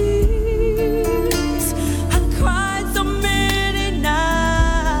these tears. I cried so many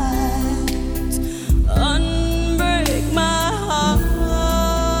nights. Unbreak my heart.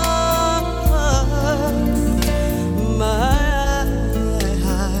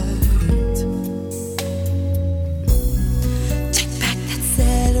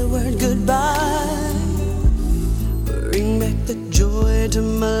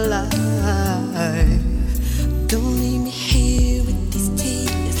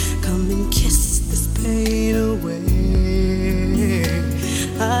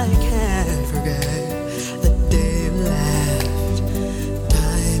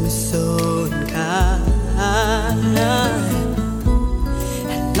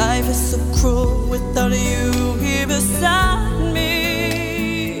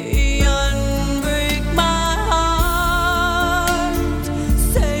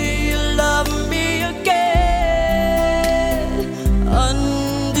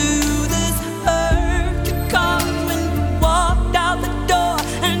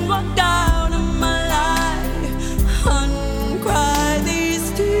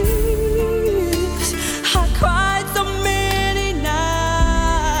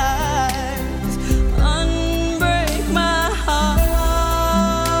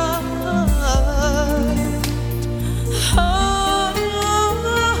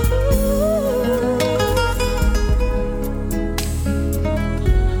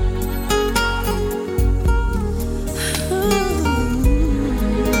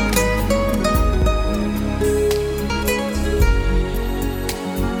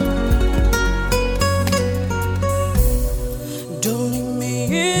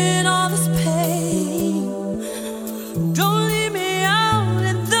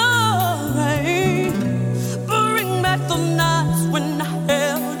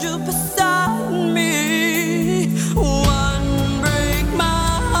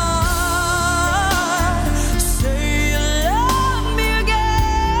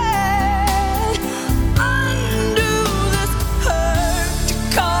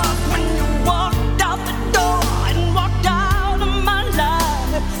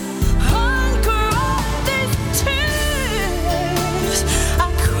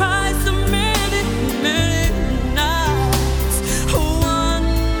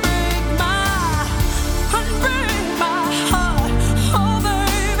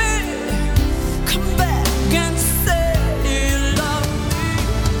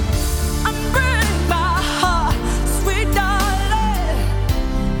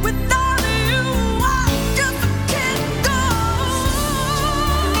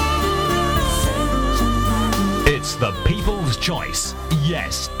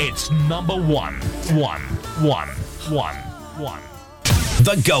 Yes, it's number one.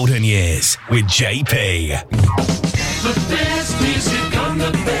 The Golden Years with JP. The best music on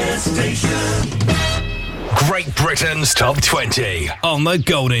the best station. Great Britain's Top 20 on The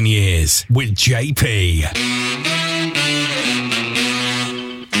Golden Years with JP.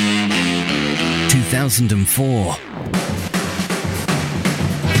 2004.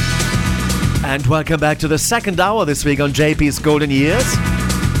 And welcome back to the second hour this week on JP's Golden Years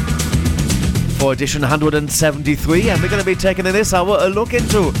for edition 173, and we're going to be taking in this hour a look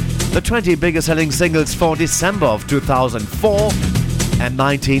into the 20 biggest selling singles for December of 2004 and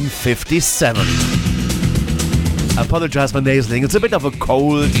 1957. Apologize for nasaling, it's a bit of a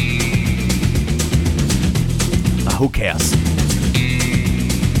cold. Who cares?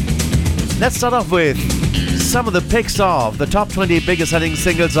 Let's start off with some of the picks of the top 20 biggest selling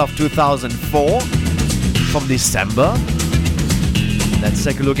singles of 2004 from December. Let's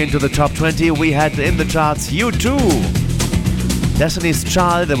take a look into the top 20. We had in the charts U2, Destiny's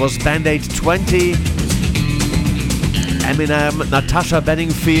Child, there was Band-Aid 20, Eminem, Natasha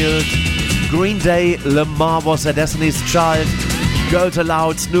Bedingfield, Green Day, Lamar was a Destiny's Child, Girls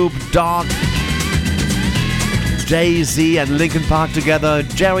Aloud, Snoop Dogg, Jay-Z and Linkin Park together,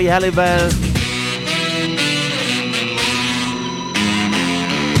 Jerry Halliwell,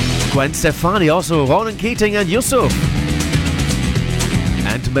 Gwen Stefani, also Ronan Keating and Yusuf,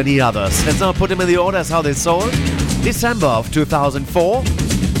 and many others. Let's now put them in the order as how they sold. December of 2004.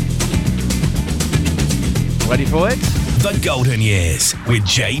 Ready for it? The Golden Years with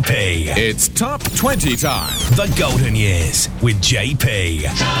JP. It's Top 20 time. The Golden Years with JP.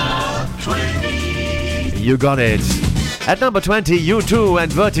 Top 20. You got it. At number 20, U2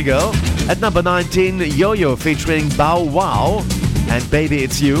 and Vertigo. At number 19, Yo-Yo featuring Bow Wow and Baby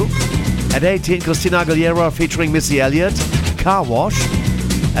It's You. At 18, Christina Aguilera featuring Missy Elliott, Car Wash.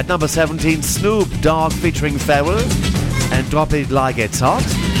 At number 17, Snoop Dogg featuring Pharrell and Drop It Like It's Hot.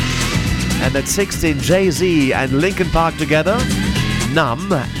 And at 16, Jay-Z and Linkin Park together,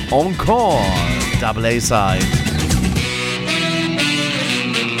 Numb, Encore, double A side.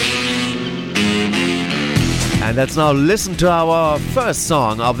 And let's now listen to our first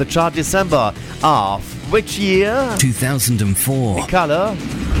song of the chart December of which year? 2004. In color?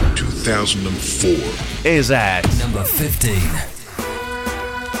 2004. Is at number 15.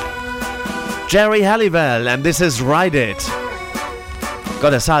 Jerry Halliwell, and this is Ride It.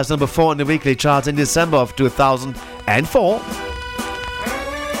 Got as high as number 4 in the weekly charts in December of 2004.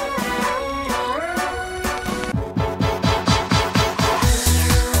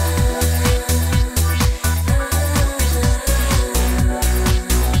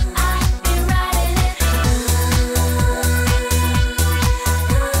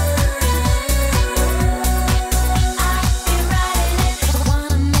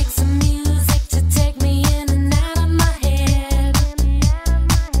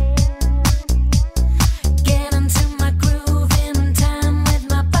 Get into my groove.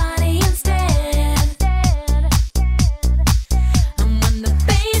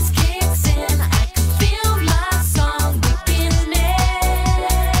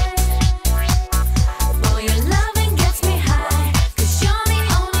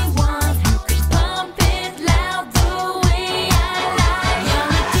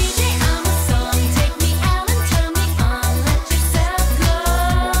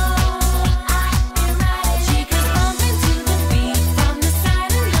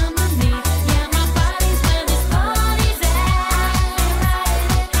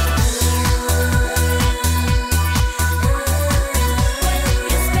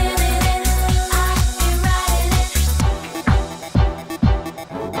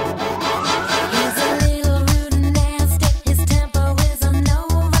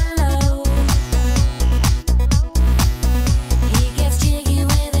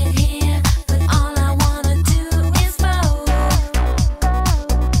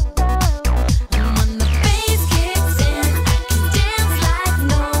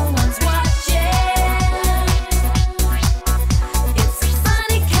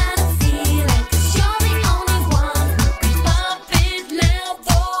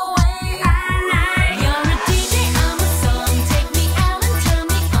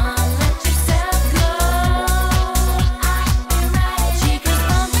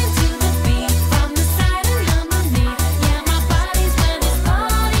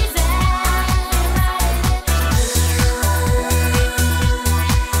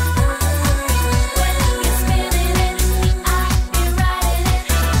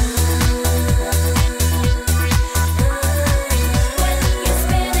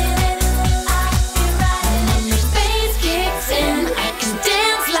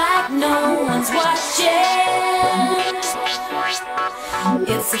 everyone's watching.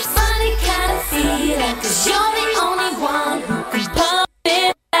 It's a funny kind of feeling, 'cause you're the only one who can pump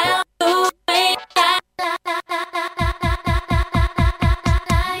it out the way I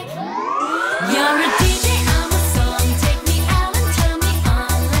like. You're a DJ, I'm a song. Take me out and turn me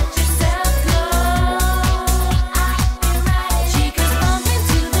on. Let yourself go. Chicas bumping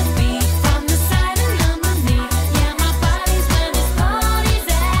to the beat from the side and underneath. Yeah, my body's where this party's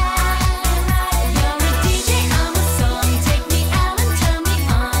at. You're a DJ, I'm a song. Take me out and turn me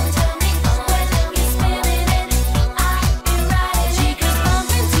on. When you're spinning it, I'll be right. Chicas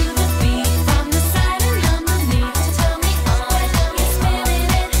bumping to the beat from the side and underneath. Tell me when you're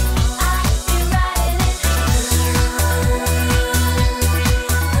spinning it, I'll be right.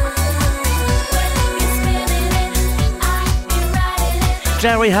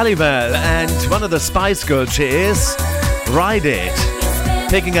 Jerry Halliwell and one of the Spice Girls, she is Ride It.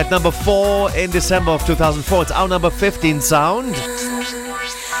 Picking at number 4 in December of 2004. It's our number 15 sound.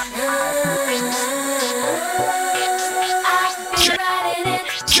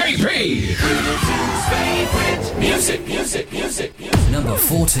 JP! Number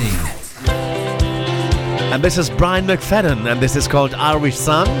 14. And this is Brian McFadden, and this is called Irish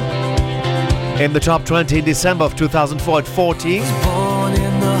Sun. In the top 20 in December of 2004 at 14. Born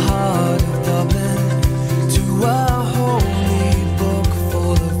in the heart of Dublin to a holy book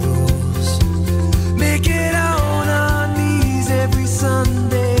full of rules. Make it on our knees every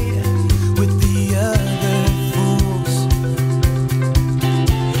Sunday with the other fools.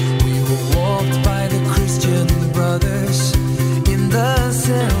 We were walked by the Christian brothers in the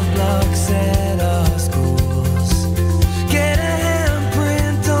cell blocks at our schools. Get a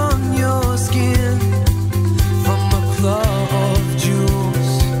handprint on your skin from a claw of jewels.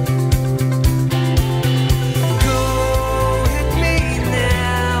 Go hit me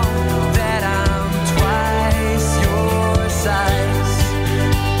now that I'm twice your size.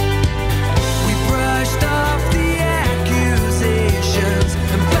 We brushed off the accusations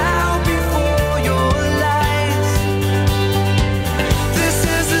and bowed before your lies. This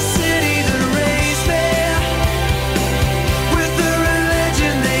is a city that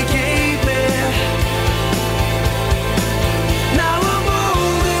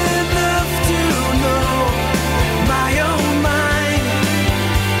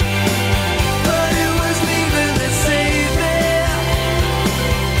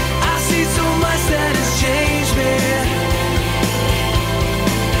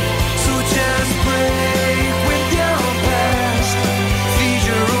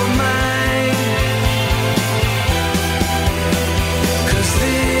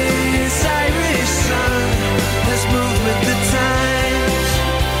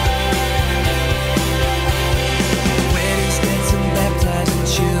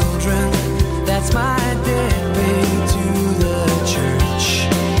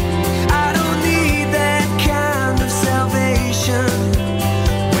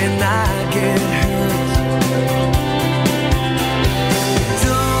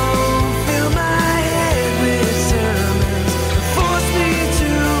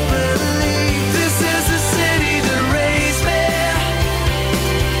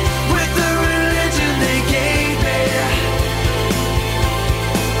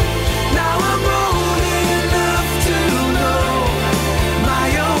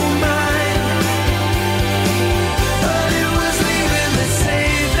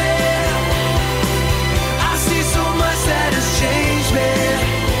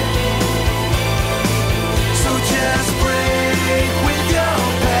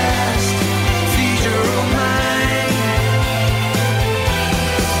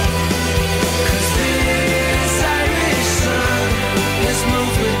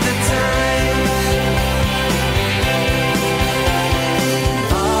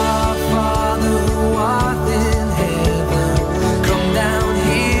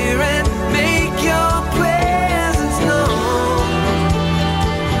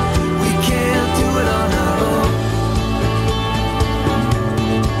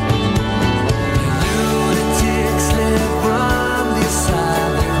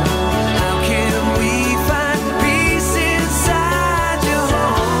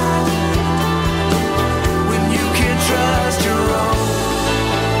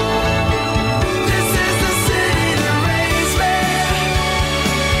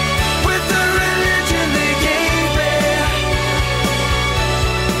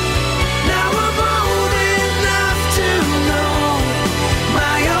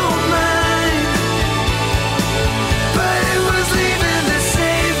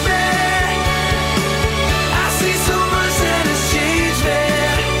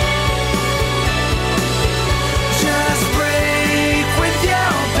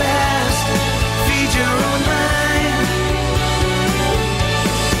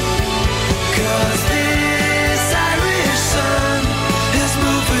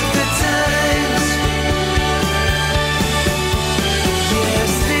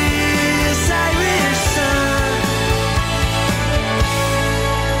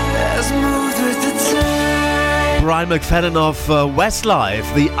McFadden of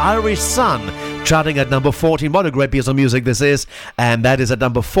Westlife, The Irish Sun, charting at number 14. What a great piece of music this is. And that is at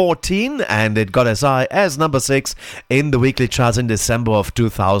number 14, and it got as high as number 6 in the weekly charts in December of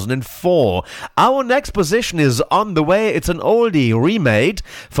 2004. Our next position is on the way. It's an oldie remade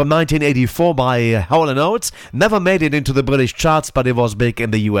from 1984 by Hall & Oates. Never made it into the British charts, but it was big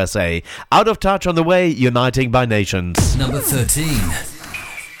in the USA. Out of Touch on the way, Uniting by Nations. Number 13.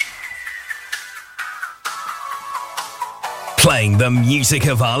 Playing the music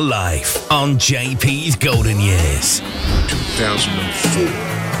of our life on JP's Golden Years. 2004.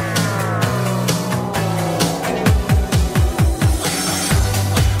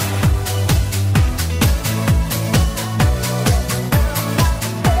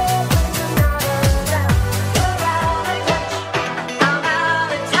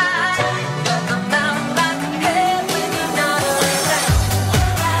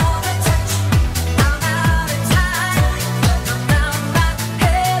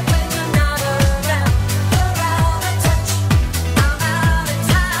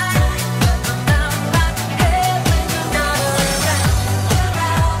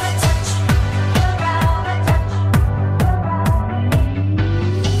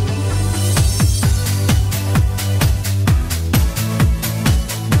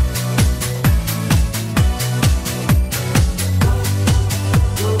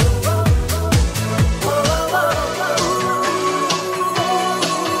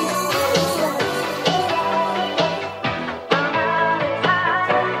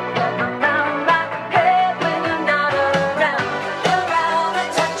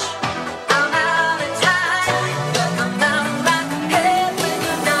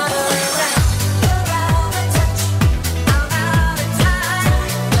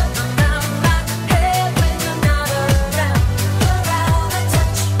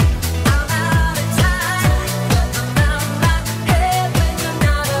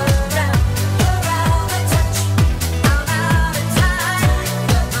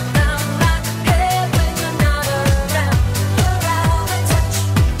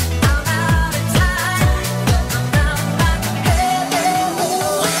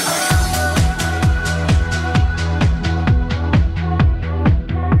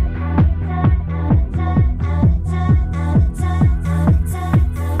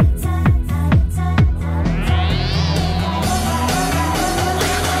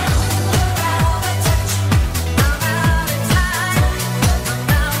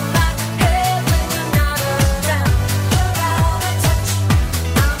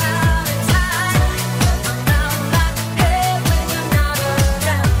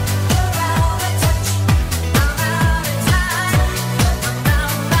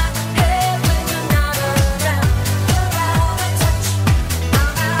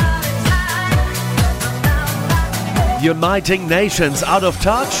 Uniting Nations, Out of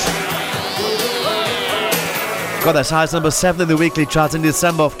Touch. Got as high as number 7 in the weekly charts in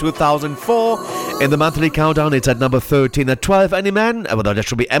December of 2004. In the monthly countdown, it's at number 13 at 12. Eminem, well, that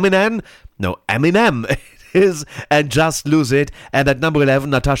should be Eminem. No, Eminem it is, and Just Lose It. And at number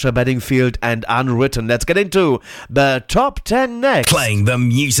 11, Natasha Bedingfield and Unwritten. Let's get into the top 10 next. Playing the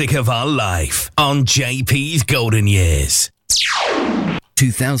music of our life on JP's Golden Years.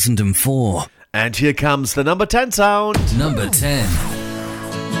 2004. And here comes the number 10 sound. Number 10.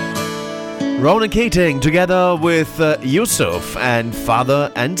 Ronan Keating together with Yusuf and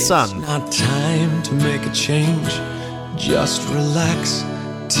Father and Son. It's not time to make a change. Just relax,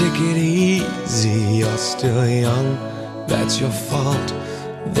 take it easy. You're still young, that's your fault.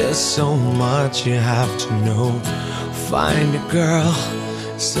 There's so much you have to know. Find a girl,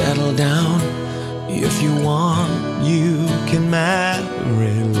 settle down. If you want, you can marry.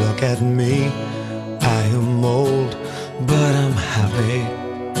 Look at me, I am old, but I'm happy.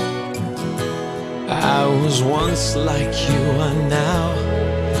 I was once like you are now,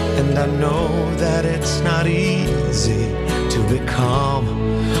 and I know that it's not easy to be calm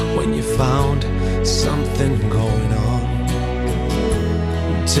when you found something going on.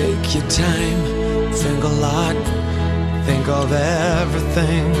 Take your time, think a lot. Think of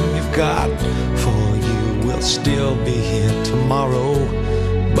everything you've got, for you will still be here tomorrow,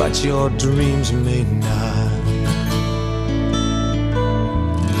 but your dreams may not.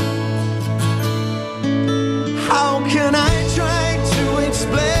 How can I try to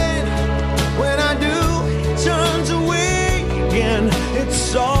explain when I do, it turns away again?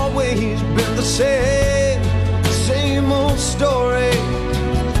 It's always been the same old story.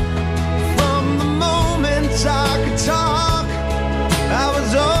 From the moment I could talk, I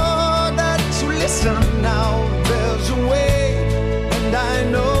was ordered to listen. Now there's a way, and I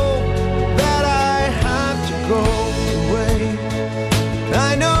know that I have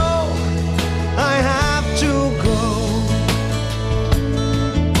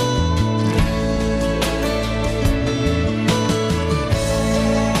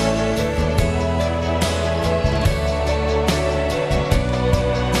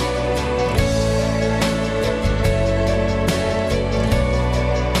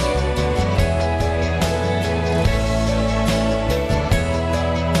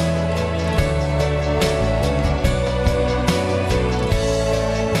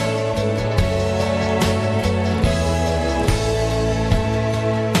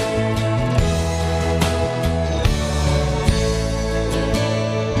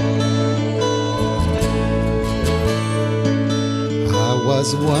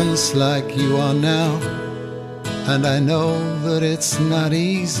was once like you are now, and I know that it's not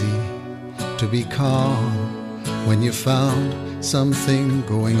easy to be calm when you found something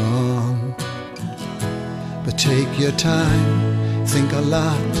going on. But take your time, think a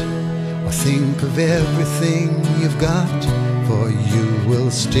lot, or think of everything you've got, for you will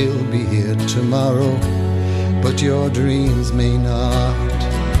still be here tomorrow, but your dreams may not.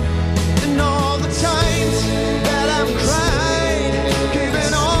 And all the times that I've cried,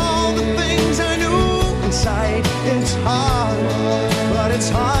 given all the things I knew inside, it's hard, but it's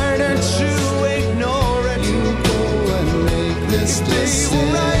harder to ignore it. You go and make this decision.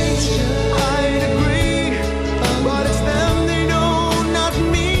 I'd agree, but it's them, they know, not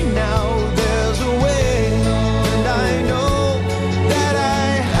me. Now there's a way, and I know that I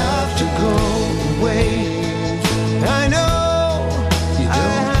have to go away. I know I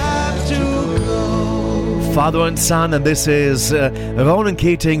have to go. Father and son, and this is Ronan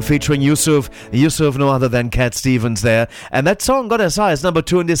Keating featuring Yusuf, no other than Cat Stevens there. And that song got as high as number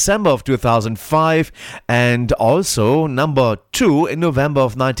 2 in December of 2005, and also number 2 in November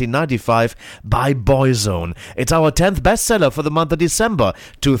of 1995 by Boyzone. It's our 10th bestseller for the month of December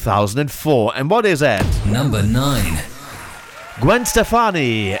 2004. And what is it? Number 9. Gwen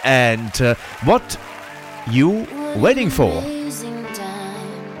Stefani, and What You Waiting For? Amazing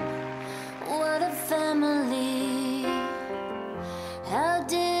time. What a family. How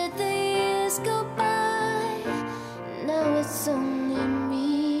did the years go by? Now it's only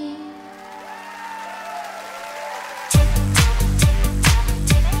me.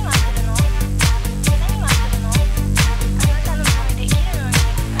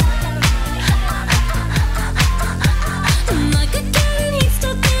 Like a cat, he's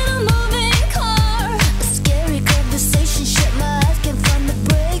stuck in a moving car. A scary conversation, shut my eyes, can't find the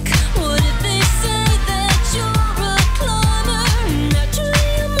break. What if they say that you're a cloner?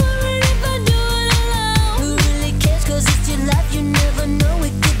 Naturally, I'm worried if I do it alone. Who really cares? 'Cause it's your life, you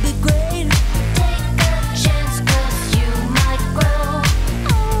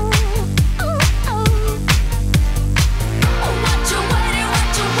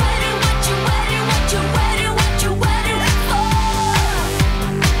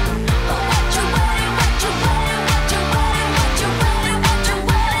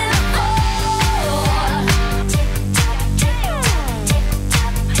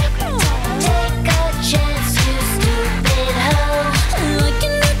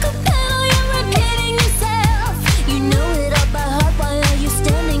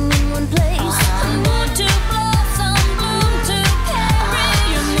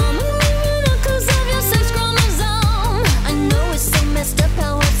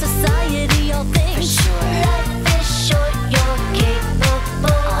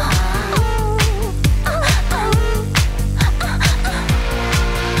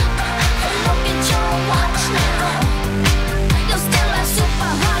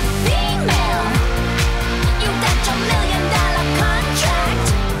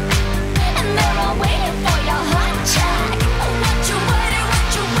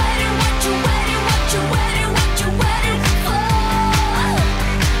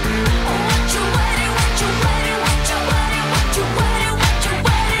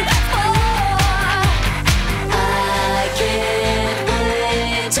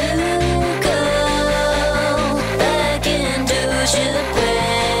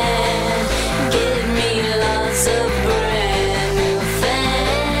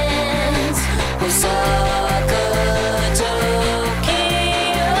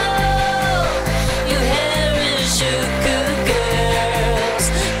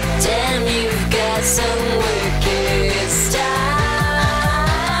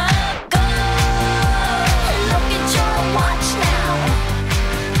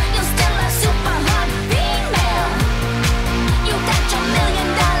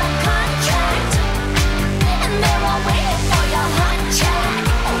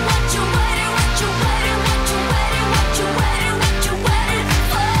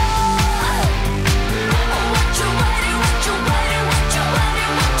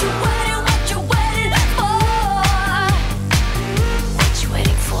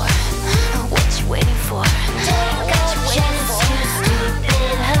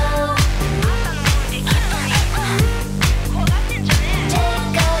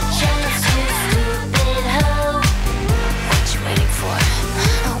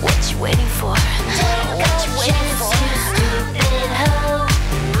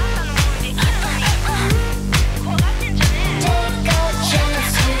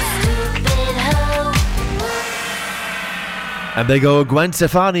And they go Gwen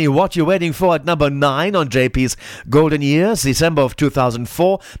Stefani, What You Waiting For, at number 9 on JP's Golden Years, December of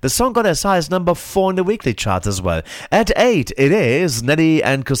 2004. The song got as high as number 4 in the weekly charts as well. At 8, it is Nelly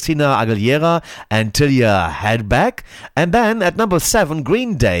and Christina Aguilera and Till Ya Head Back. And then at number 7,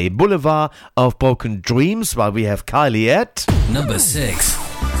 Green Day, Boulevard of Broken Dreams, while we have Kylie at number 6.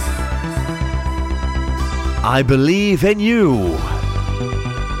 I Believe in You.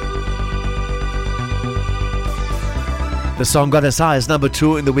 The song got as high as number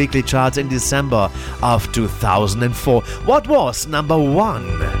 2 in the weekly charts in December of 2004. What was number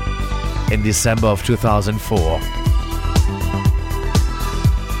 1 in December of 2004?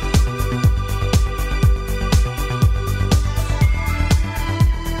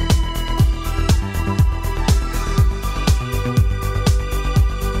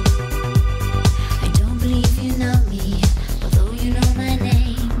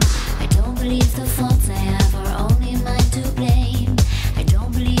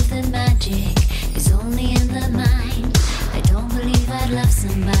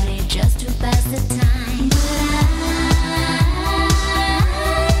 Somebody just to pass the time.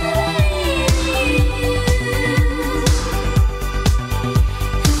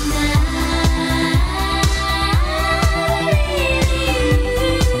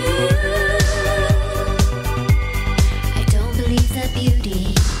 I don't believe that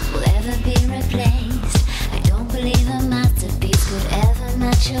beauty will ever be replaced. I don't believe a masterpiece could ever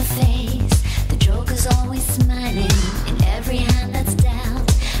match your face. The Joker's always smiling in every hand that's dealt.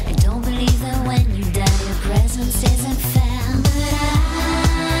 I don't believe that when you die your presence isn't felt.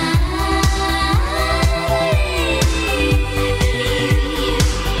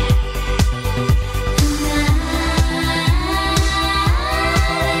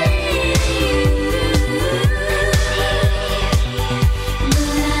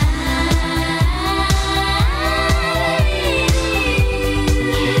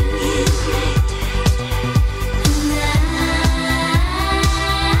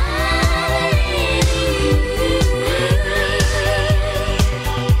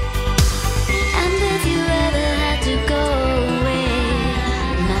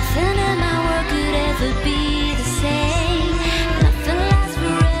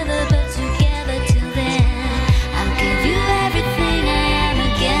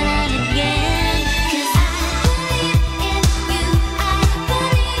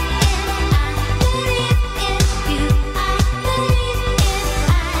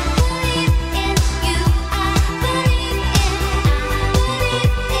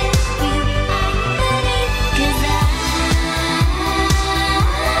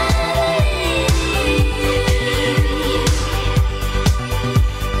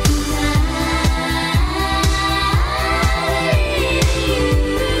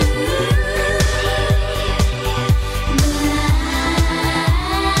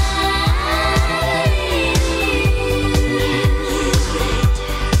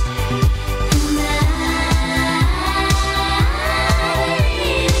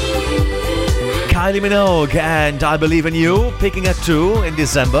 Kylie Minogue and I Believe in You, peaking at 2 in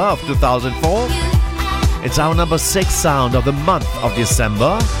December of 2004. It's our number 6 sound of the month of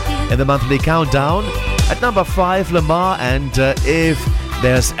December in the monthly countdown. At number 5, Lamar and If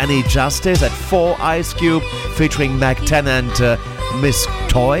There's Any Justice. At 4, Ice Cube featuring Mac 10 and Miss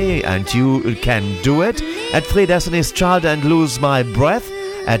Toy and You Can Do It. At 3, Destiny's Child and Lose My Breath.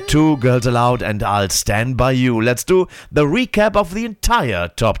 At 2, Girls Aloud and I'll Stand By You. Let's do the recap of the entire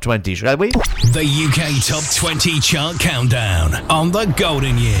Top 20, shall we? The UK Top 20 Chart Countdown on the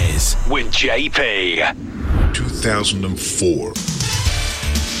Golden Years with JP. 2004.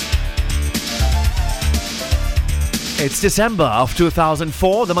 It's December of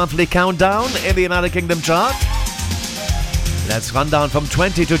 2004, the monthly countdown in the United Kingdom chart. Let's run down from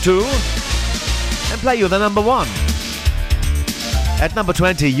 20 to 2 and play you the number 1. At number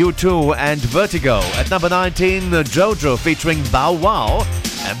 20, U2 and Vertigo. At number 19, JoJo featuring Bow Wow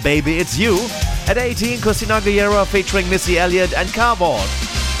and Baby It's You. At 18, Christina Aguilera featuring Missy Elliott and Cardboard.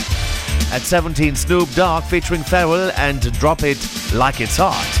 At 17, Snoop Dogg featuring Pharrell and Drop It Like It's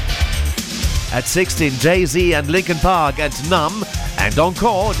Hot. At 16, Jay-Z and Linkin Park and Numb and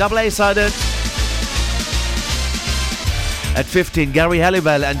Encore, double A-sided. At 15, Gary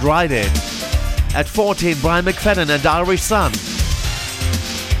Halliwell and Ride It. At 14, Brian McFadden and Irish Sun.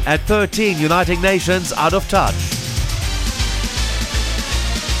 At 13, United Nations, Out of Touch.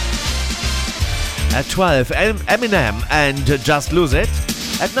 At 12, Eminem and Just Lose It.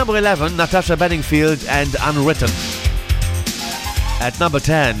 At number 11, Natasha Bedingfield and Unwritten. At number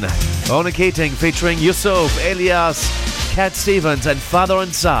 10, Ronan Keating featuring Yusuf, Elias, Cat Stevens and Father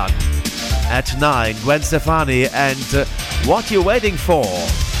and Son. At 9, Gwen Stefani and What You Waiting For?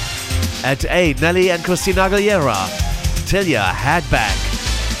 At 8, Nelly and Christina Aguilera, Till Ya Head Back.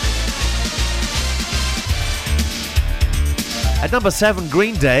 At number 7,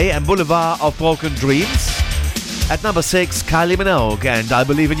 Green Day and Boulevard of Broken Dreams. At number 6, Kylie Minogue and I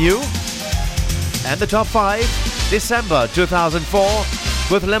Believe in You. And the top 5, December 2004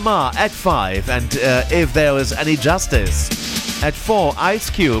 with Lamar at 5 and If There Is Any Justice. At 4, Ice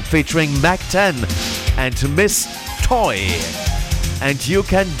Cube featuring Mac 10 and Miss Toy and You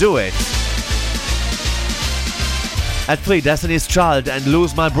Can Do It. At 3, Destiny's Child and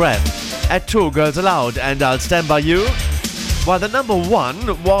Lose My Breath. At 2, Girls Aloud and I'll Stand By You. While the number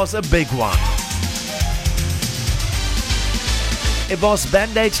 1 was a big one. It was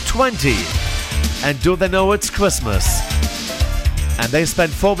Band-Aid 20 and Do They Know It's Christmas. And they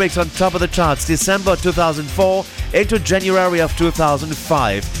spent 4 weeks on top of the charts, December 2004 into January of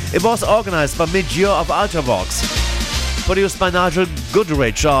 2005. It was organized by Midge of Ultravox, produced by Nigel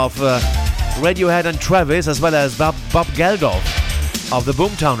Goodrich of Radiohead and Travis, as well as Bob Geldof of the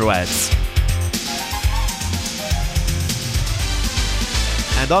Boomtown Rats.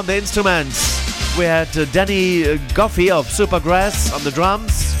 And on the instruments, we had Danny Goffey of Supergrass on the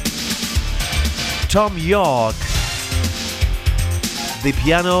drums, Tom York, the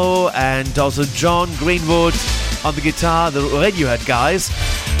piano, and also John Greenwood on the guitar, the Radiohead guys.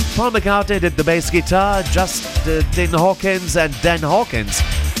 Paul McCartney did the bass guitar, Justin Hawkins and Dan Hawkins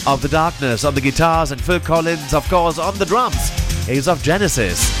of The Darkness on the guitars, and Phil Collins, of course, on the drums. He's of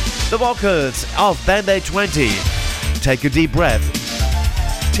Genesis. The vocals of Band-Aid 20, Take a Deep Breath.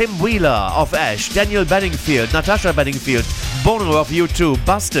 Tim Wheeler of Ash, Daniel Bedingfield, Natasha Bedingfield, Bono of U2,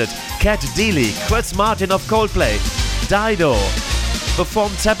 Busted, Cat Deely, Chris Martin of Coldplay, Dido,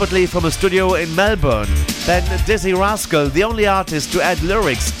 performed separately from a studio in Melbourne. Then Dizzy Rascal, the only artist to add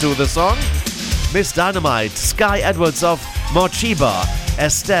lyrics to the song, Miss Dynamite, Sky Edwards of Morcheeba,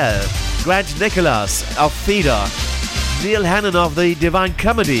 Estelle, Grant Nicholas of Feeder, Neil Hannon of the Divine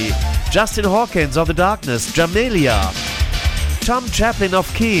Comedy, Justin Hawkins of The Darkness, Jamelia, Tom Chaplin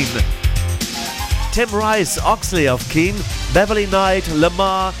of Keane, Tim Rice Oxley of Keane, Beverly Knight,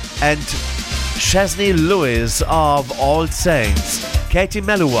 Lamar, and Chesney Lewis of All Saints, Katie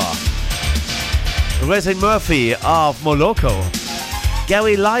Melua, Resin Murphy of Moloko,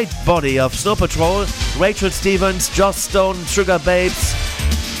 Gary Lightbody of Snow Patrol, Rachel Stevens, Joss Stone, Sugar Babes,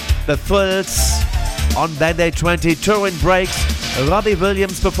 The Thrills on Band-Aid 20, Turin Breaks, Robbie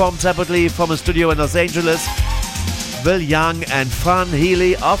Williams performed separately from a studio in Los Angeles, Will Young and Fran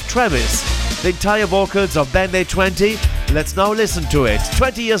Healy of Travis. The entire vocals of Band-Aid 20. Let's now listen to it.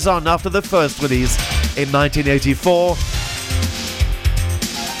 20 years on after the first release in 1984.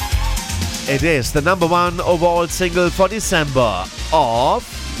 It is the number 1 overall single for December of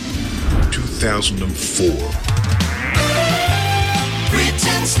 2004.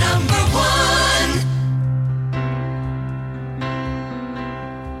 Britain's number 1.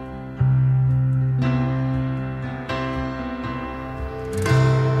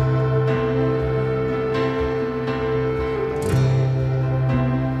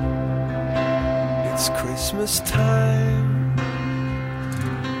 Christmas time,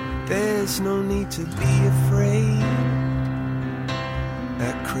 there's no need to be afraid.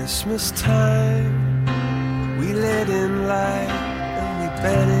 At Christmas time, we let in light and we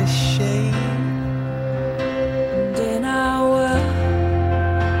banish shade. And in our world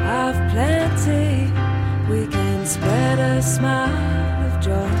of plenty, we can spread a smile of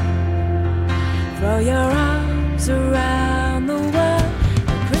joy. Throw your arms around the world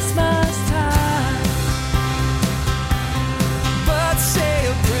at Christmas time. Say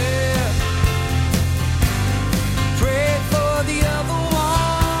a prayer, pray for the other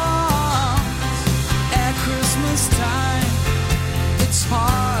ones. At Christmas time, it's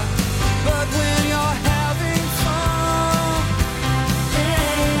hard, but when you're having fun,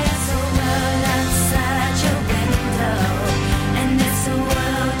 There's a world outside your window, and it's a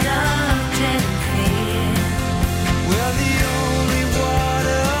world of dread and fear. well, the only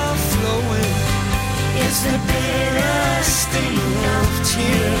water flowing It's the bitter sting of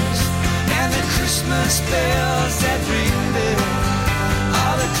tears, and the Christmas bells that ring there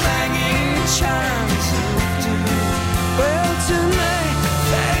are the clanging chimes of doom. Well, tonight,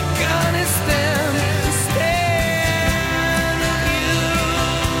 thank God it's them instead of you.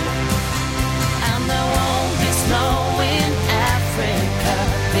 And there won't be snow in Africa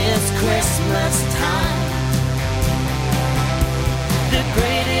this Christmas time. The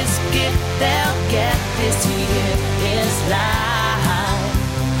greatest gift they'll get this year is life.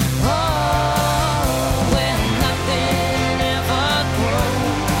 Oh, where nothing ever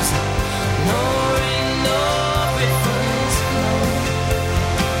grows, no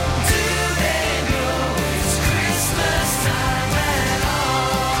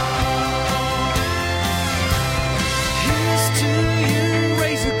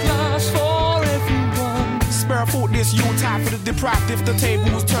live deprived. If the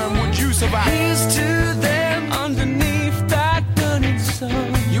tables turn, would you survive? Here's to them underneath that burning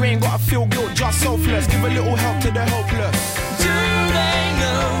sun. You ain't gotta feel guilt, just selfless. Give a little help to the helpless. Do they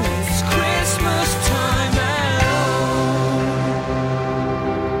know it's Christmas time at all?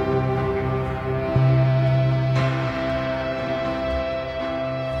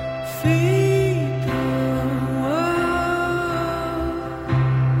 Feed the world.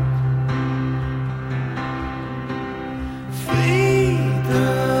 Feed the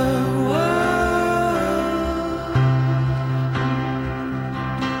world.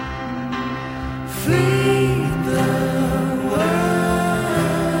 Feed the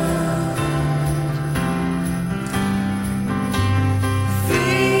world.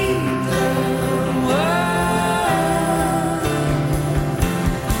 Feed the world.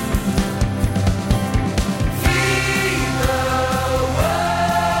 Feed the world.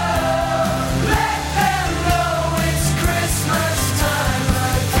 Let them know it's Christmas time.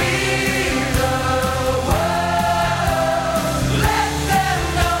 Feed the world. Let them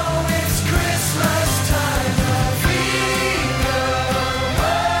know it's Christmas time. Feed the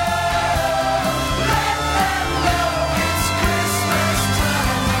world. Let them know it's Christmas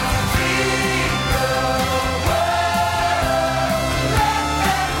time. Feed the world. Let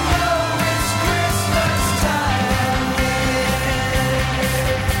them know it's Christmas time.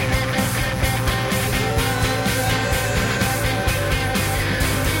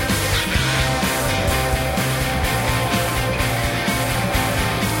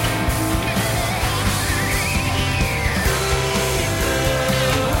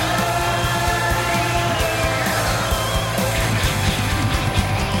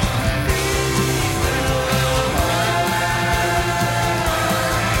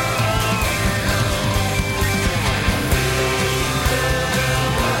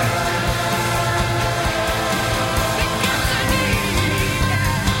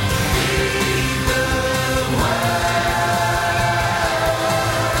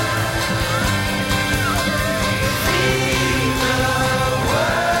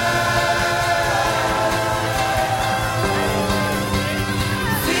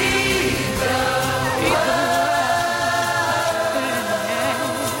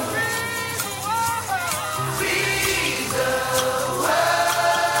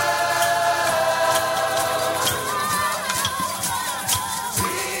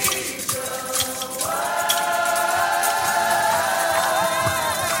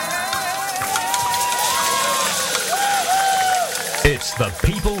 It's the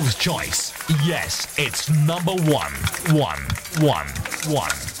people's choice. Yes, it's number one.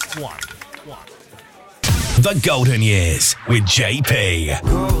 The Golden Years with JP.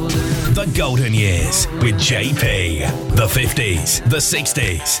 The Golden Years with JP. The 50s, the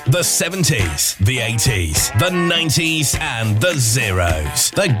 60s, the 70s, the 80s, the 90s, and the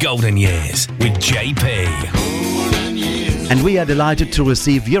zeros. The Golden Years with JP. And we are delighted to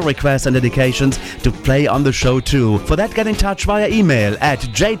receive your requests and dedications to play on the show too. For that, get in touch via email at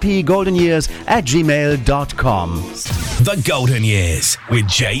jpgoldenyears@gmail.com. The Golden Years with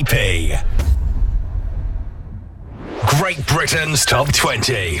JP. Great Britain's Top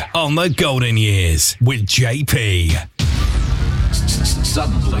 20 on The Golden Years with JP.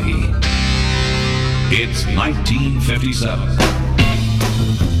 Suddenly, it's 1957.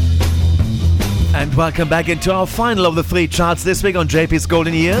 And welcome back into our final of the three charts this week on JP's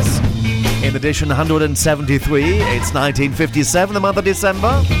Golden Years. In edition 173, it's 1957, the month of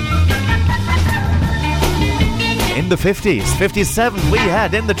December. In the 50s, 57, we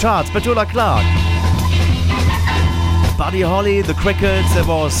had in the charts Petula Clark, Buddy Holly, the Crickets, there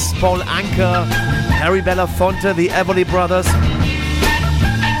was Paul Anka, Harry Belafonte, the Everly Brothers,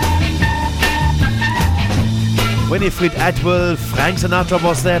 Winifred Atwell, Frank Sinatra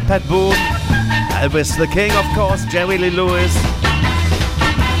was there, Pat Boone, Elvis the King, of course, Jerry Lee Lewis.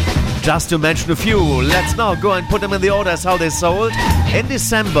 Just to mention a few, let's now go and put them in the order as how they sold in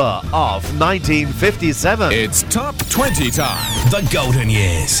December of 1957. It's Top 20 time. The Golden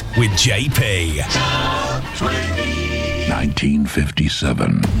Years with JP. Top 20.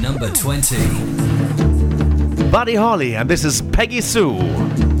 1957. Number 20. Buddy Holly, and this is Peggy Sue.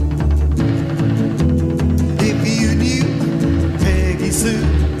 If you knew Peggy Sue,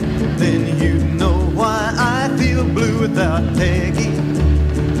 then you'd know why I feel blue without Peggy.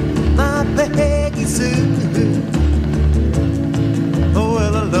 My Peggy Sue. Oh,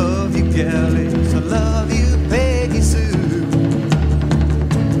 well, I love you, galleys. I love you, Peggy Sue.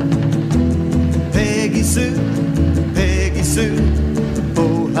 Peggy Sue, Peggy Sue.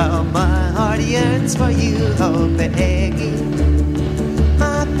 Oh, how my heart yearns for you, oh, Peggy.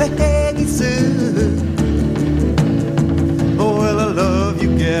 My Peggy Sue.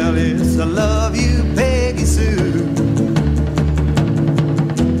 Well, yes, I love you, Peggy Sue.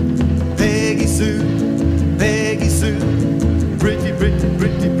 Peggy Sue, Peggy Sue, pretty, pretty,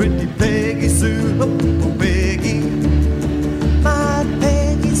 pretty, pretty Peggy Sue. Oh, oh, Peggy, my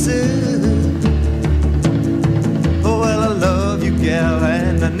Peggy Sue. Oh, well, I love you, gal,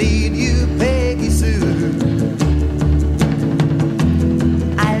 and I need you, Peggy Sue.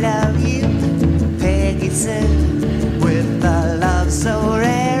 I love you, Peggy Sue, with a love so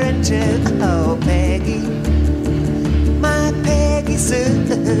rare and true. Oh, Peggy, my Peggy Sue.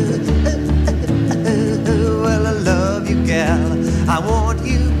 Well, I love you, gal, I want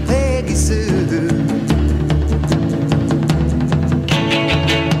you, Peggy Sue.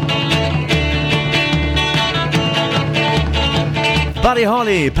 Buddy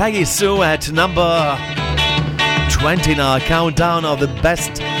Holly, Peggy Sue at number 20 now. Countdown of the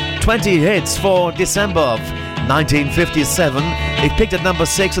best 20 hits for December of 1957. It peaked at number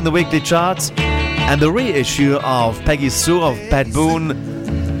 6 in the weekly charts. And the reissue of Peggy Sue of Pat Boone,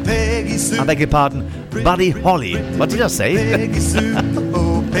 I beg your pardon, Buddy Holly. What did I say?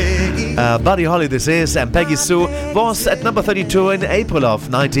 Buddy Holly this is, and Peggy Sue was at number 32 in April of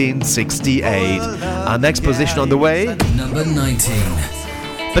 1968. Our next position on the way, number 19.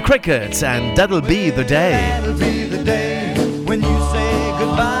 The Crickets, and That'll Be the Day. That'll be the day when you say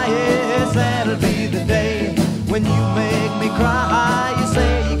goodbye. Yes, that'll be the day when you make me cry. You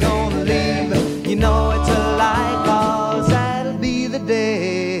say you're gonna leave, you know it's a lie, 'cause that'll be the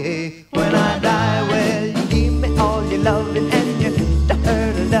day when I die. Well, you give me all your loving and your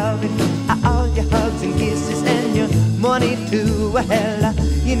loving, all your hugs and kisses and your money too. Well,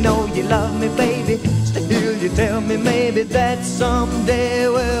 you know you love me, baby. Still you tell me maybe that someday,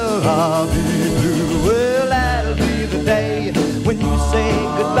 well, I'll be blue. Well, that'll be the day when you say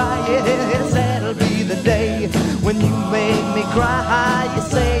goodbye. Yes, that'll be the day when you make me cry. You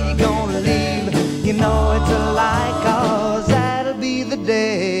say you're gonna leave, you know it's a lie, 'cause that'll be the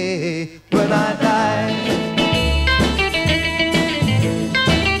day when I die.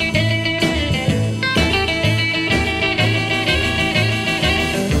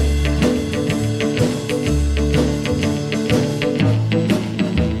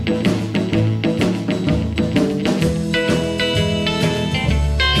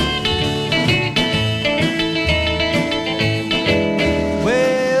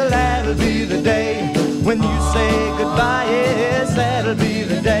 When you say goodbye, yes, that'll be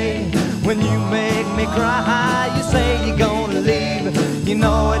the day when you make me cry. You say you're gonna leave, you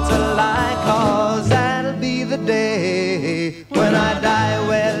know it's a lie, 'cause that'll be the day when I die.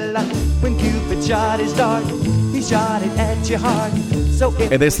 Well, when Cupid shot his dart, he shot it at your heart. So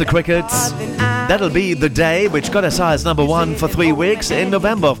it is the Crickets. That'll Be the Day, which got as high as number 1 for 3 weeks in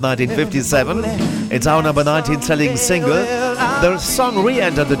November of 1957. It's our number 19 selling single. The song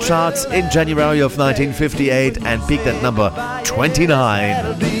re-entered the charts in January of 1958 and peaked at number 29.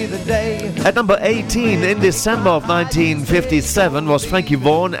 At number 18 in December of 1957 was Frankie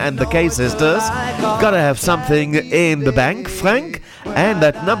Vaughan and the K-Sisters. Gotta Have Something in the Bank, Frank. And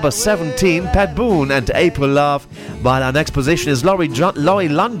at number 17, Pat Boone and April Love. While our next position is Laurie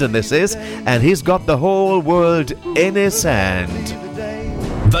London, this is, and he's got the whole world in his hand.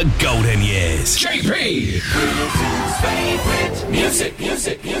 The Golden Years. JP! Favorite music.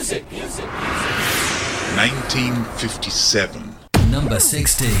 1957. Number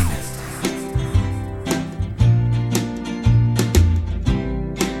 16.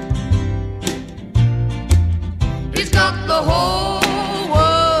 He's got the whole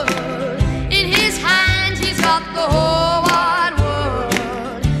world in his hands. He's got the whole wide world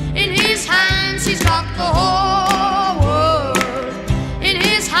in his hands. He's got the whole world in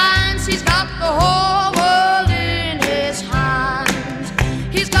his hands. He's got the whole world in his hands.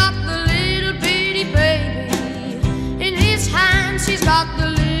 He's got the little bitty baby in his hands. He's got the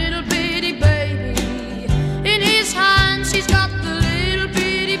little bitty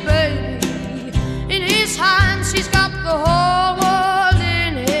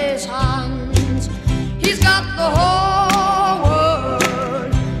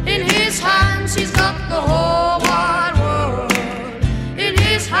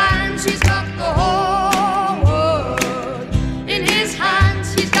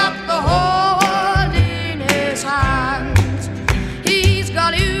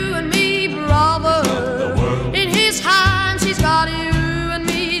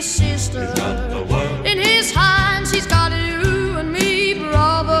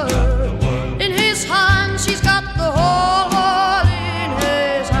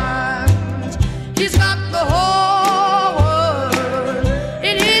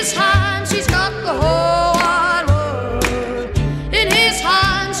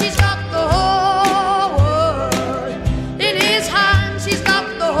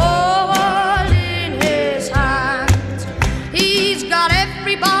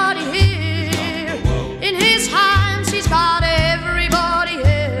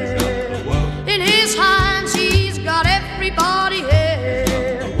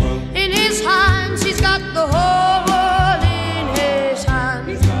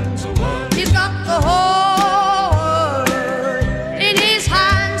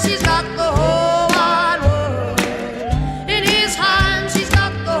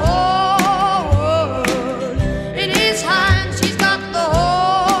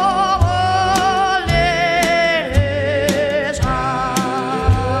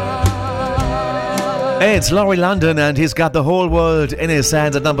It's Laurie London, and he's got the whole world in his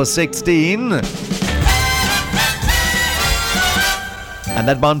hands at number 16. And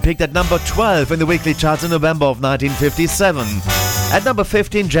that one peaked at number 12 in the weekly charts in November of 1957. At number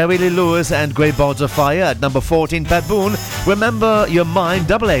 15, Jerry Lee Lewis and Great Balls of Fire. At number 14, Pat Boone, Remember Your Mind.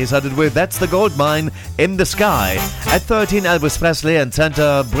 Double A started with That's the Gold Mine in the Sky. At 13, Elvis Presley and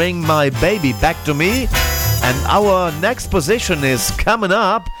Santa Bring My Baby Back to Me. And our next position is coming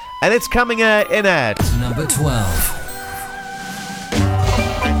up, and it's coming in at number 12.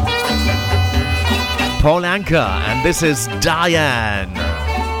 Paul Anka, and this is Diane.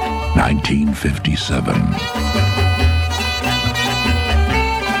 1957.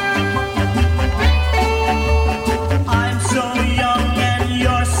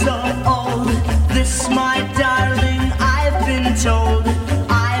 This, my darling, I've been told.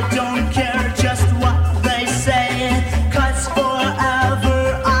 I don't care just what they say, 'cause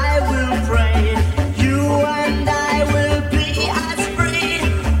forever I will pray. You and I will be as free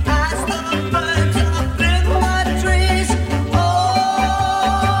as the birds up in the trees.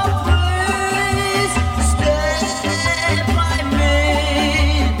 Oh, please stay by me,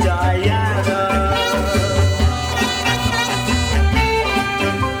 Diana.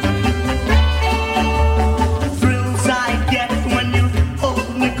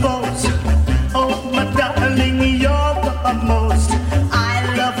 Most. I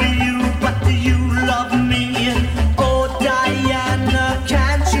love you, but do you love me? Oh, Diana,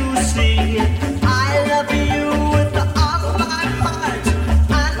 can't you see? I love you with all my heart,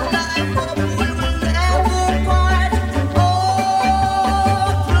 and I hope we will never part.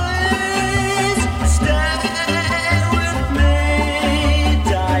 Oh, please stay with me,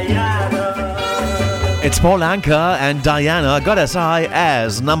 Diana. It's Paul Anka and Diana got as high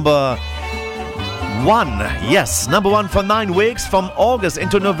as number 1. Yes, number 1 for 9 weeks from August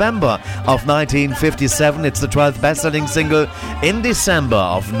into November of 1957. It's the 12th best-selling single in December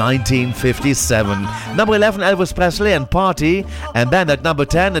of 1957. Number 11, Elvis Presley and Party. And then at number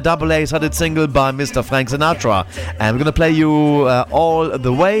 10, a double A-sided single by Mr. Frank Sinatra. And we're going to play you All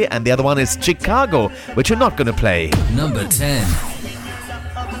the Way. And the other one is Chicago, which you're not going to play. Number 10.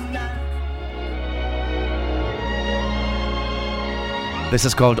 This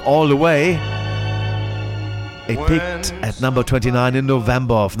is called All the Way. It peaked at number 29 in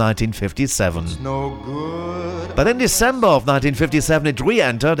November of 1957. But in December of 1957, it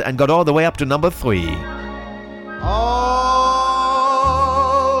re-entered and got all the way up to number 3. All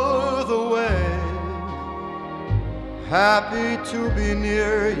the way, happy to be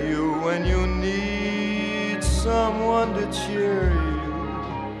near you when you need someone to cheer you.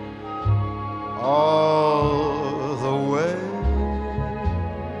 All the way.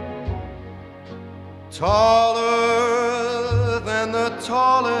 Taller than the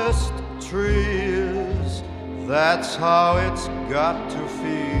tallest trees, that's how it's got to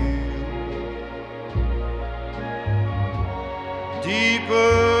feel.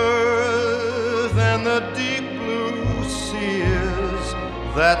 Deeper than the deep blue sea is,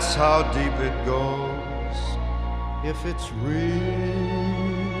 that's how deep it goes, if it's real.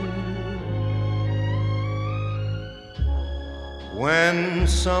 When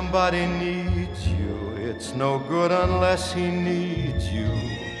somebody needs you, it's no good unless he needs you.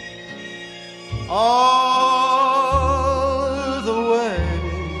 All the way,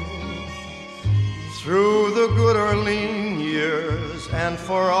 through the good or lean years, and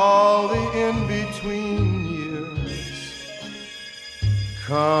for all the in-between years,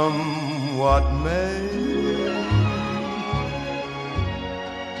 come what may.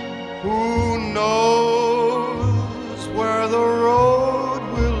 Who knows where the road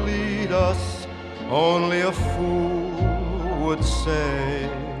will lead us? Only a fool would say.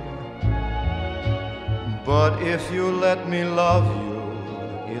 But if you let me love you,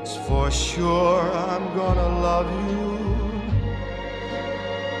 it's for sure I'm gonna love you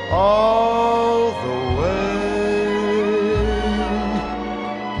all the way,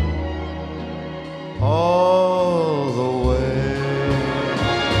 all the way.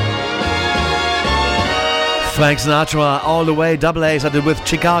 Frank Sinatra, All the Way, double A started with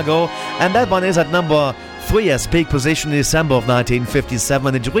Chicago, and that one is at number 3 as peak position in December of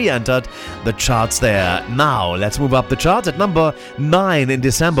 1957. It re-entered the charts there. Now, let's move up the charts. At number 9 in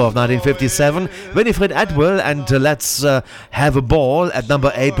December of 1957, Winifred Atwell and Let's Have a Ball. At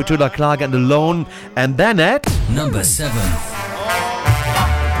number 8, Petula Clark and Alone. And then at number 7,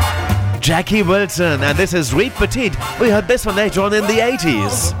 Jackie Wilson, and this is Reed Petite. We heard this one later on in the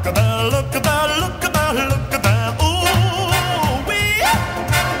 80s. Look at that, look at that, look at that, look at that, ooh, wee.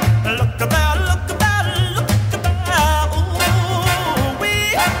 Look at that, look at that, look at that, ooh,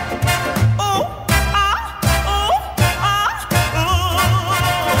 wee. Oh, ah,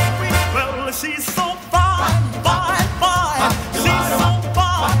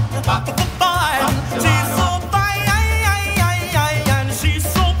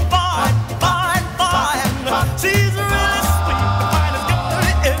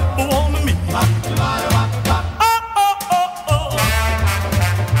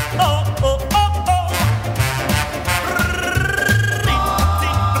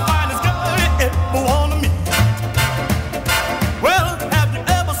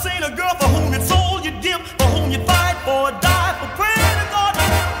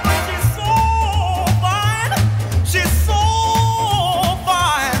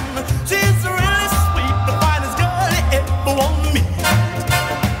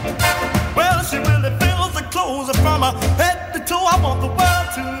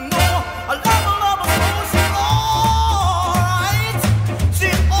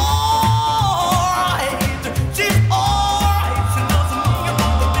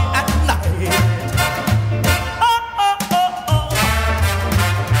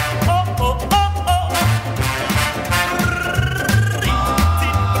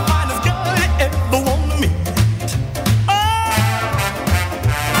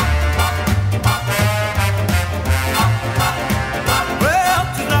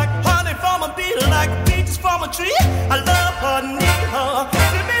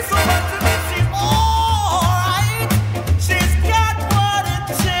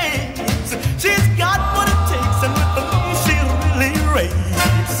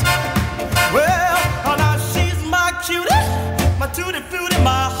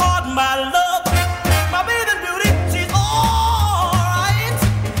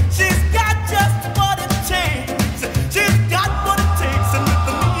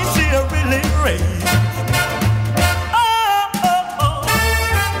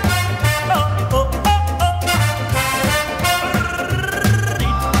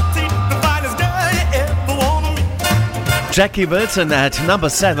 Jackie Wilson at number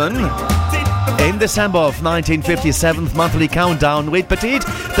 7. In December of 1957, monthly countdown with Petite,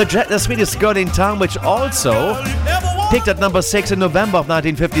 the sweetest girl in town, which also peaked at number 6 in November of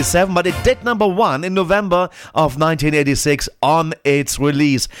 1957, but it did number 1 in November of 1986 on its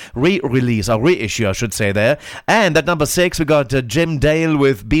re-release, or reissue, I should say there. And at number 6, we got Jim Dale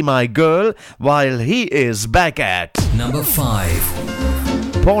with Be My Girl, while he is back at number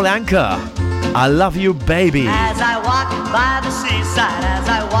 5. Paul Anka, I Love You Baby. As I walk by the seaside, as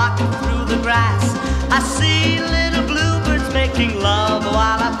I walk through the grass, I see little bluebirds making love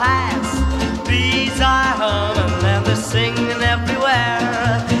while I pass. Bees are humming and they're singing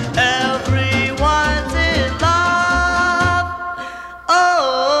everywhere. Everyone's in love.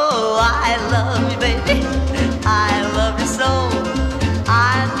 Oh, I love you, baby. I love you so.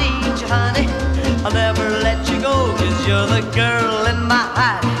 I need you, honey. I'll never let you go, 'cause you're the girl in my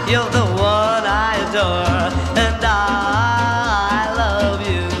heart. You're the one I adore, and I love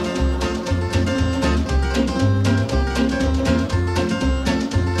you.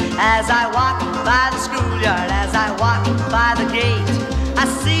 As I walk by the schoolyard, as I walk by the gate, I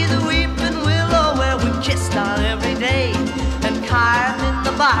see the weeping willow where we kissed on every date. And carved in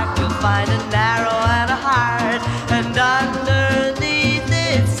the bark you'll find an arrow and a heart, and underneath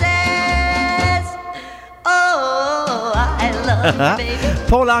it says, oh, I love you, baby.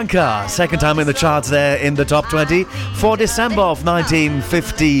 Paul Anka, second time in the charts there in the top 20 for December of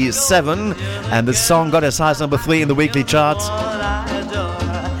 1957. And the song got as high as number 3 in the weekly charts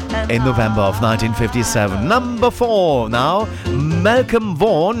in November of 1957. Number 4 now, Malcolm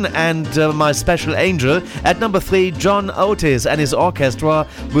Vaughan and My Special Angel. At number 3, John Otis and his orchestra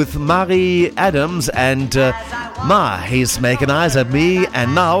with Mary Adams and Ma, He's Making Eyes at Me.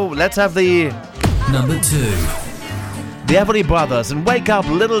 And now let's have the number 2. The Everly Brothers and Wake Up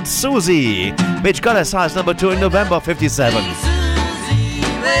Little Susie, which got as high as number 2 in November of 57. Susie,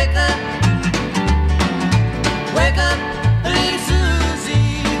 wake up. Wake up, little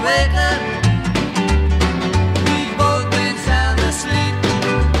Susie, wake up. We've both been sound asleep.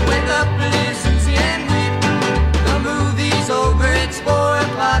 Wake up, little Susie, and weep. The movie's over, it's 4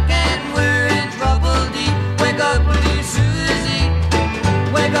 o'clock and we're in trouble deep. Wake up, little Susie.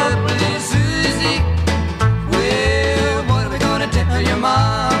 Wake up, little Susie. Well, what are we gonna tell your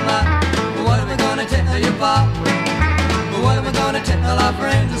mama? What are we gonna tell your papa? What are we gonna tell our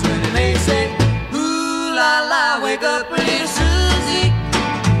friends when they say, ooh la la, wake up, little Susie.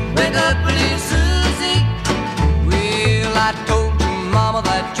 Wake up, little Susie. Well, I told your mama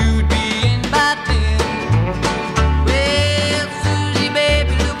that you'd be in by 10. Well, Susie,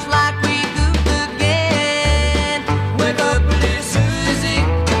 baby, looks like we goofed again. Wake up, little Susie.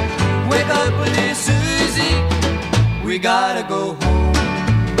 Wake up, little Susie. We gotta go home.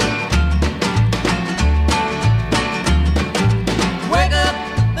 Wake up,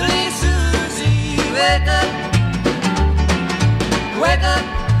 little Susie. Wake up. Wake up,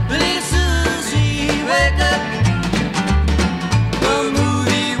 little Susie. Wake up. The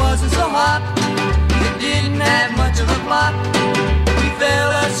movie wasn't so hot. It didn't have much of a plot. We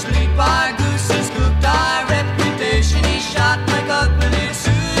fell asleep. Our gooses cooked. Our reputation is shot. Wake up, little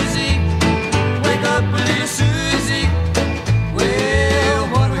Susie. Wake up, little Susie. Well,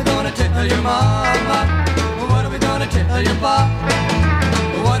 what are we gonna tell your mama? What are we gonna tell your papa?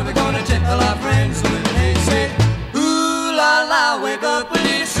 What are we gonna tell our friends when they say, ooh la la, wake up,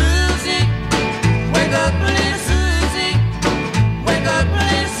 little Susie. Wake up, little Susie. Wake up,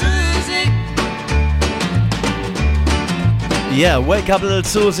 little Susie. Yeah, Wake Up Little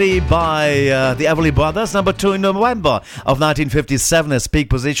Susie by the Everly Brothers, number 2 in November of 1957 as peak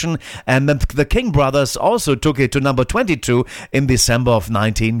position. And then the King Brothers also took it to number 22 in December of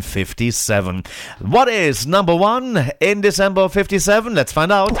 1957. What is number 1 in December of 57? Let's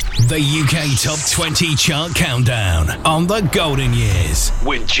find out. The UK Top 20 Chart Countdown on the Golden Years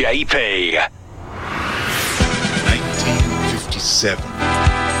with JP. 1957.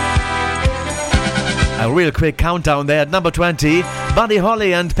 A real quick countdown there at number 20. Buddy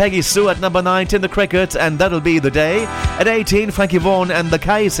Holly and Peggy Sue at number 19, The Crickets, and That'll Be the Day. At 18, Frankie Vaughan and the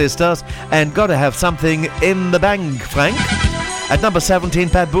Kai Sisters, and Gotta Have Something in the Bank, Frank. At number 17,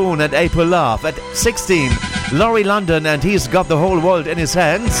 Pat Boone and April Love. At 16, Laurie London and He's Got the Whole World in His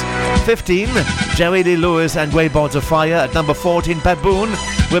Hands. 15, Jerry Lee Lewis and Great Balls of Fire. At number 14, Pat Boone,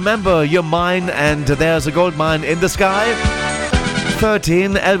 Remember You're Mine and There's a Gold Mine in the Sky.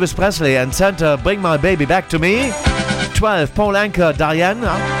 13, Elvis Presley and Santa, Bring My Baby Back to Me. 12, Paul Anka, Diane.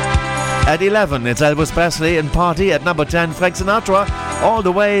 At 11, it's Elvis Presley and Party. At number 10, Frank Sinatra, All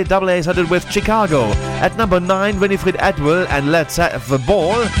the way, double A started with Chicago. At number 9, Winifred Atwell and Let's Have a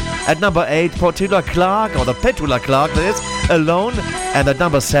Ball. At number 8, Petula Clark, or the Petula Clark, that is, Alone. And at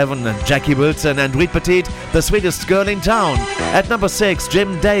number 7, Jackie Wilson and Reed Petit, The Sweetest Girl in Town. At number 6,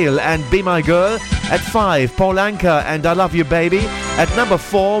 Jim Dale and Be My Girl. At 5, Paul Anka and I Love You Baby. At number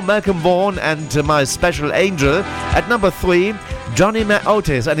 4, Malcolm Vaughan and My Special Angel. At number 3, Johnny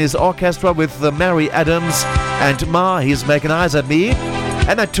Otis and his orchestra with Mary Adams and Ma, He's Making Eyes at Me.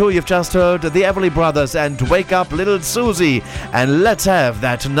 And at 2, you've just heard the Everly Brothers and Wake Up Little Susie. And let's have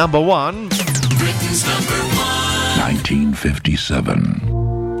that number 1. Britain's number 1. 1957.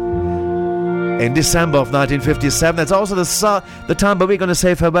 In December of 1957. That's also the time where we're going to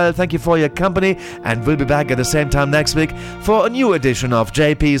say farewell. Thank you for your company, and we'll be back at the same time next week for a new edition of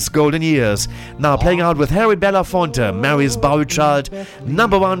JP's Golden Years. Now playing out with Harry Belafonte, Mary's Boy Child,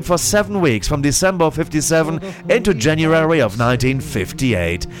 number 1 for 7 weeks from December of 57 into January of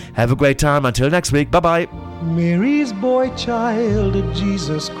 1958. Have a great time until next week. Bye-bye. Mary's boy child,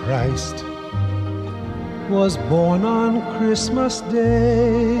 Jesus Christ, was born on Christmas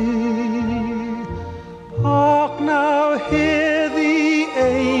Day. Hark now, hear the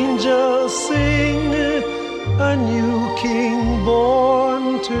angels sing, a new king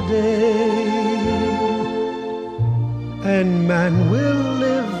born today. And man will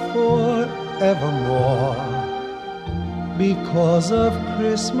live forevermore because of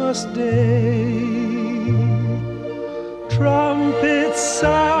Christmas Day. Trumpets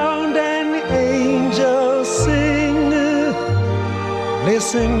sound and angels sing,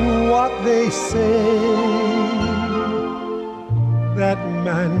 listen what they say, that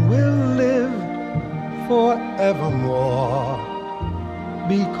man will live forevermore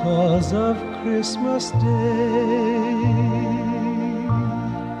because of Christmas Day.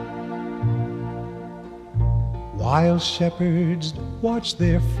 While shepherds watch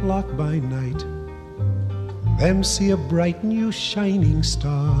their flock by night, them see a bright new shining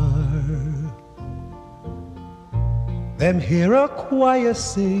star. Them hear a choir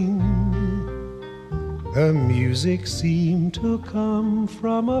sing, the music seemed to come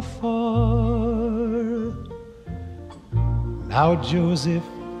from afar. Now Joseph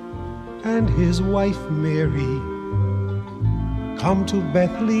and his wife Mary come to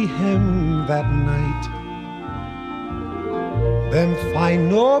Bethlehem that night. Them find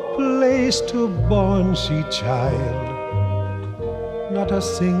no place to born she child, not a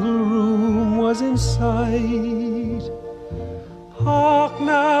single room was in sight. Hark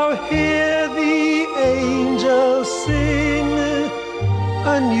now, hear the angels sing,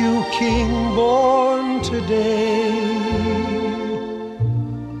 a new king born today.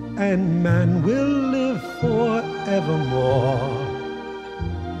 And man will live forevermore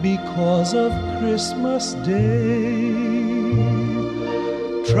because of Christmas Day.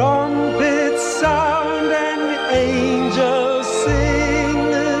 Trumpets sound and angels sing,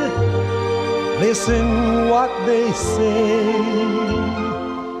 listen what they say,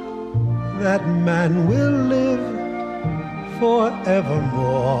 that man will live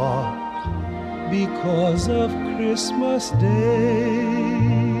forevermore because of Christmas Day.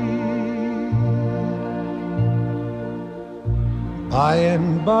 By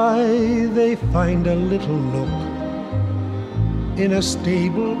and by they find a little nook in a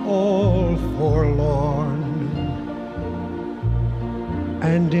stable all forlorn,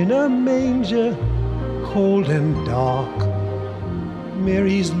 and in a manger cold and dark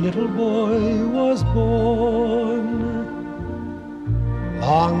Mary's little boy was born.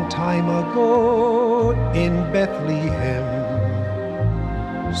 Long time ago in Bethlehem,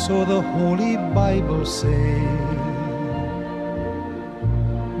 so the Holy Bible say,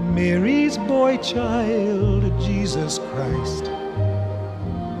 Mary's boy child, Jesus Christ,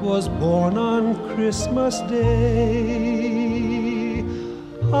 was born on Christmas Day.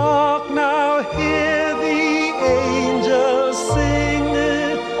 Hark now, hear the angels sing,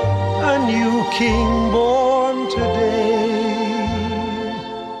 a new king born today.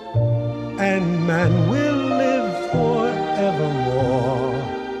 And man will live forevermore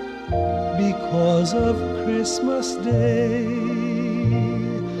because of Christmas Day.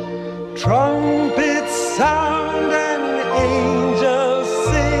 Trumpets sound and angels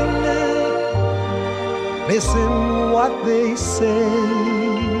sing, listen what they say,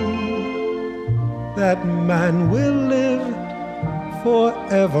 that man will live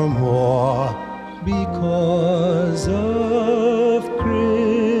forevermore because of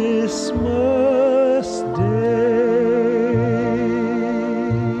Christmas Day.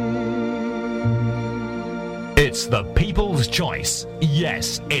 It's the People's Choice.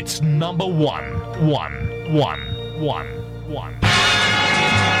 Yes, it's number 1.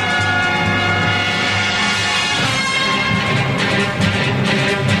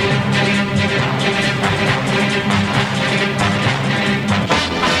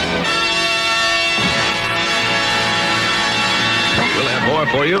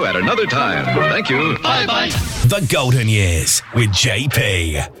 more for you at another time. Thank you. Bye-bye. The Golden Years with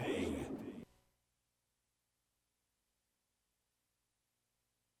JP.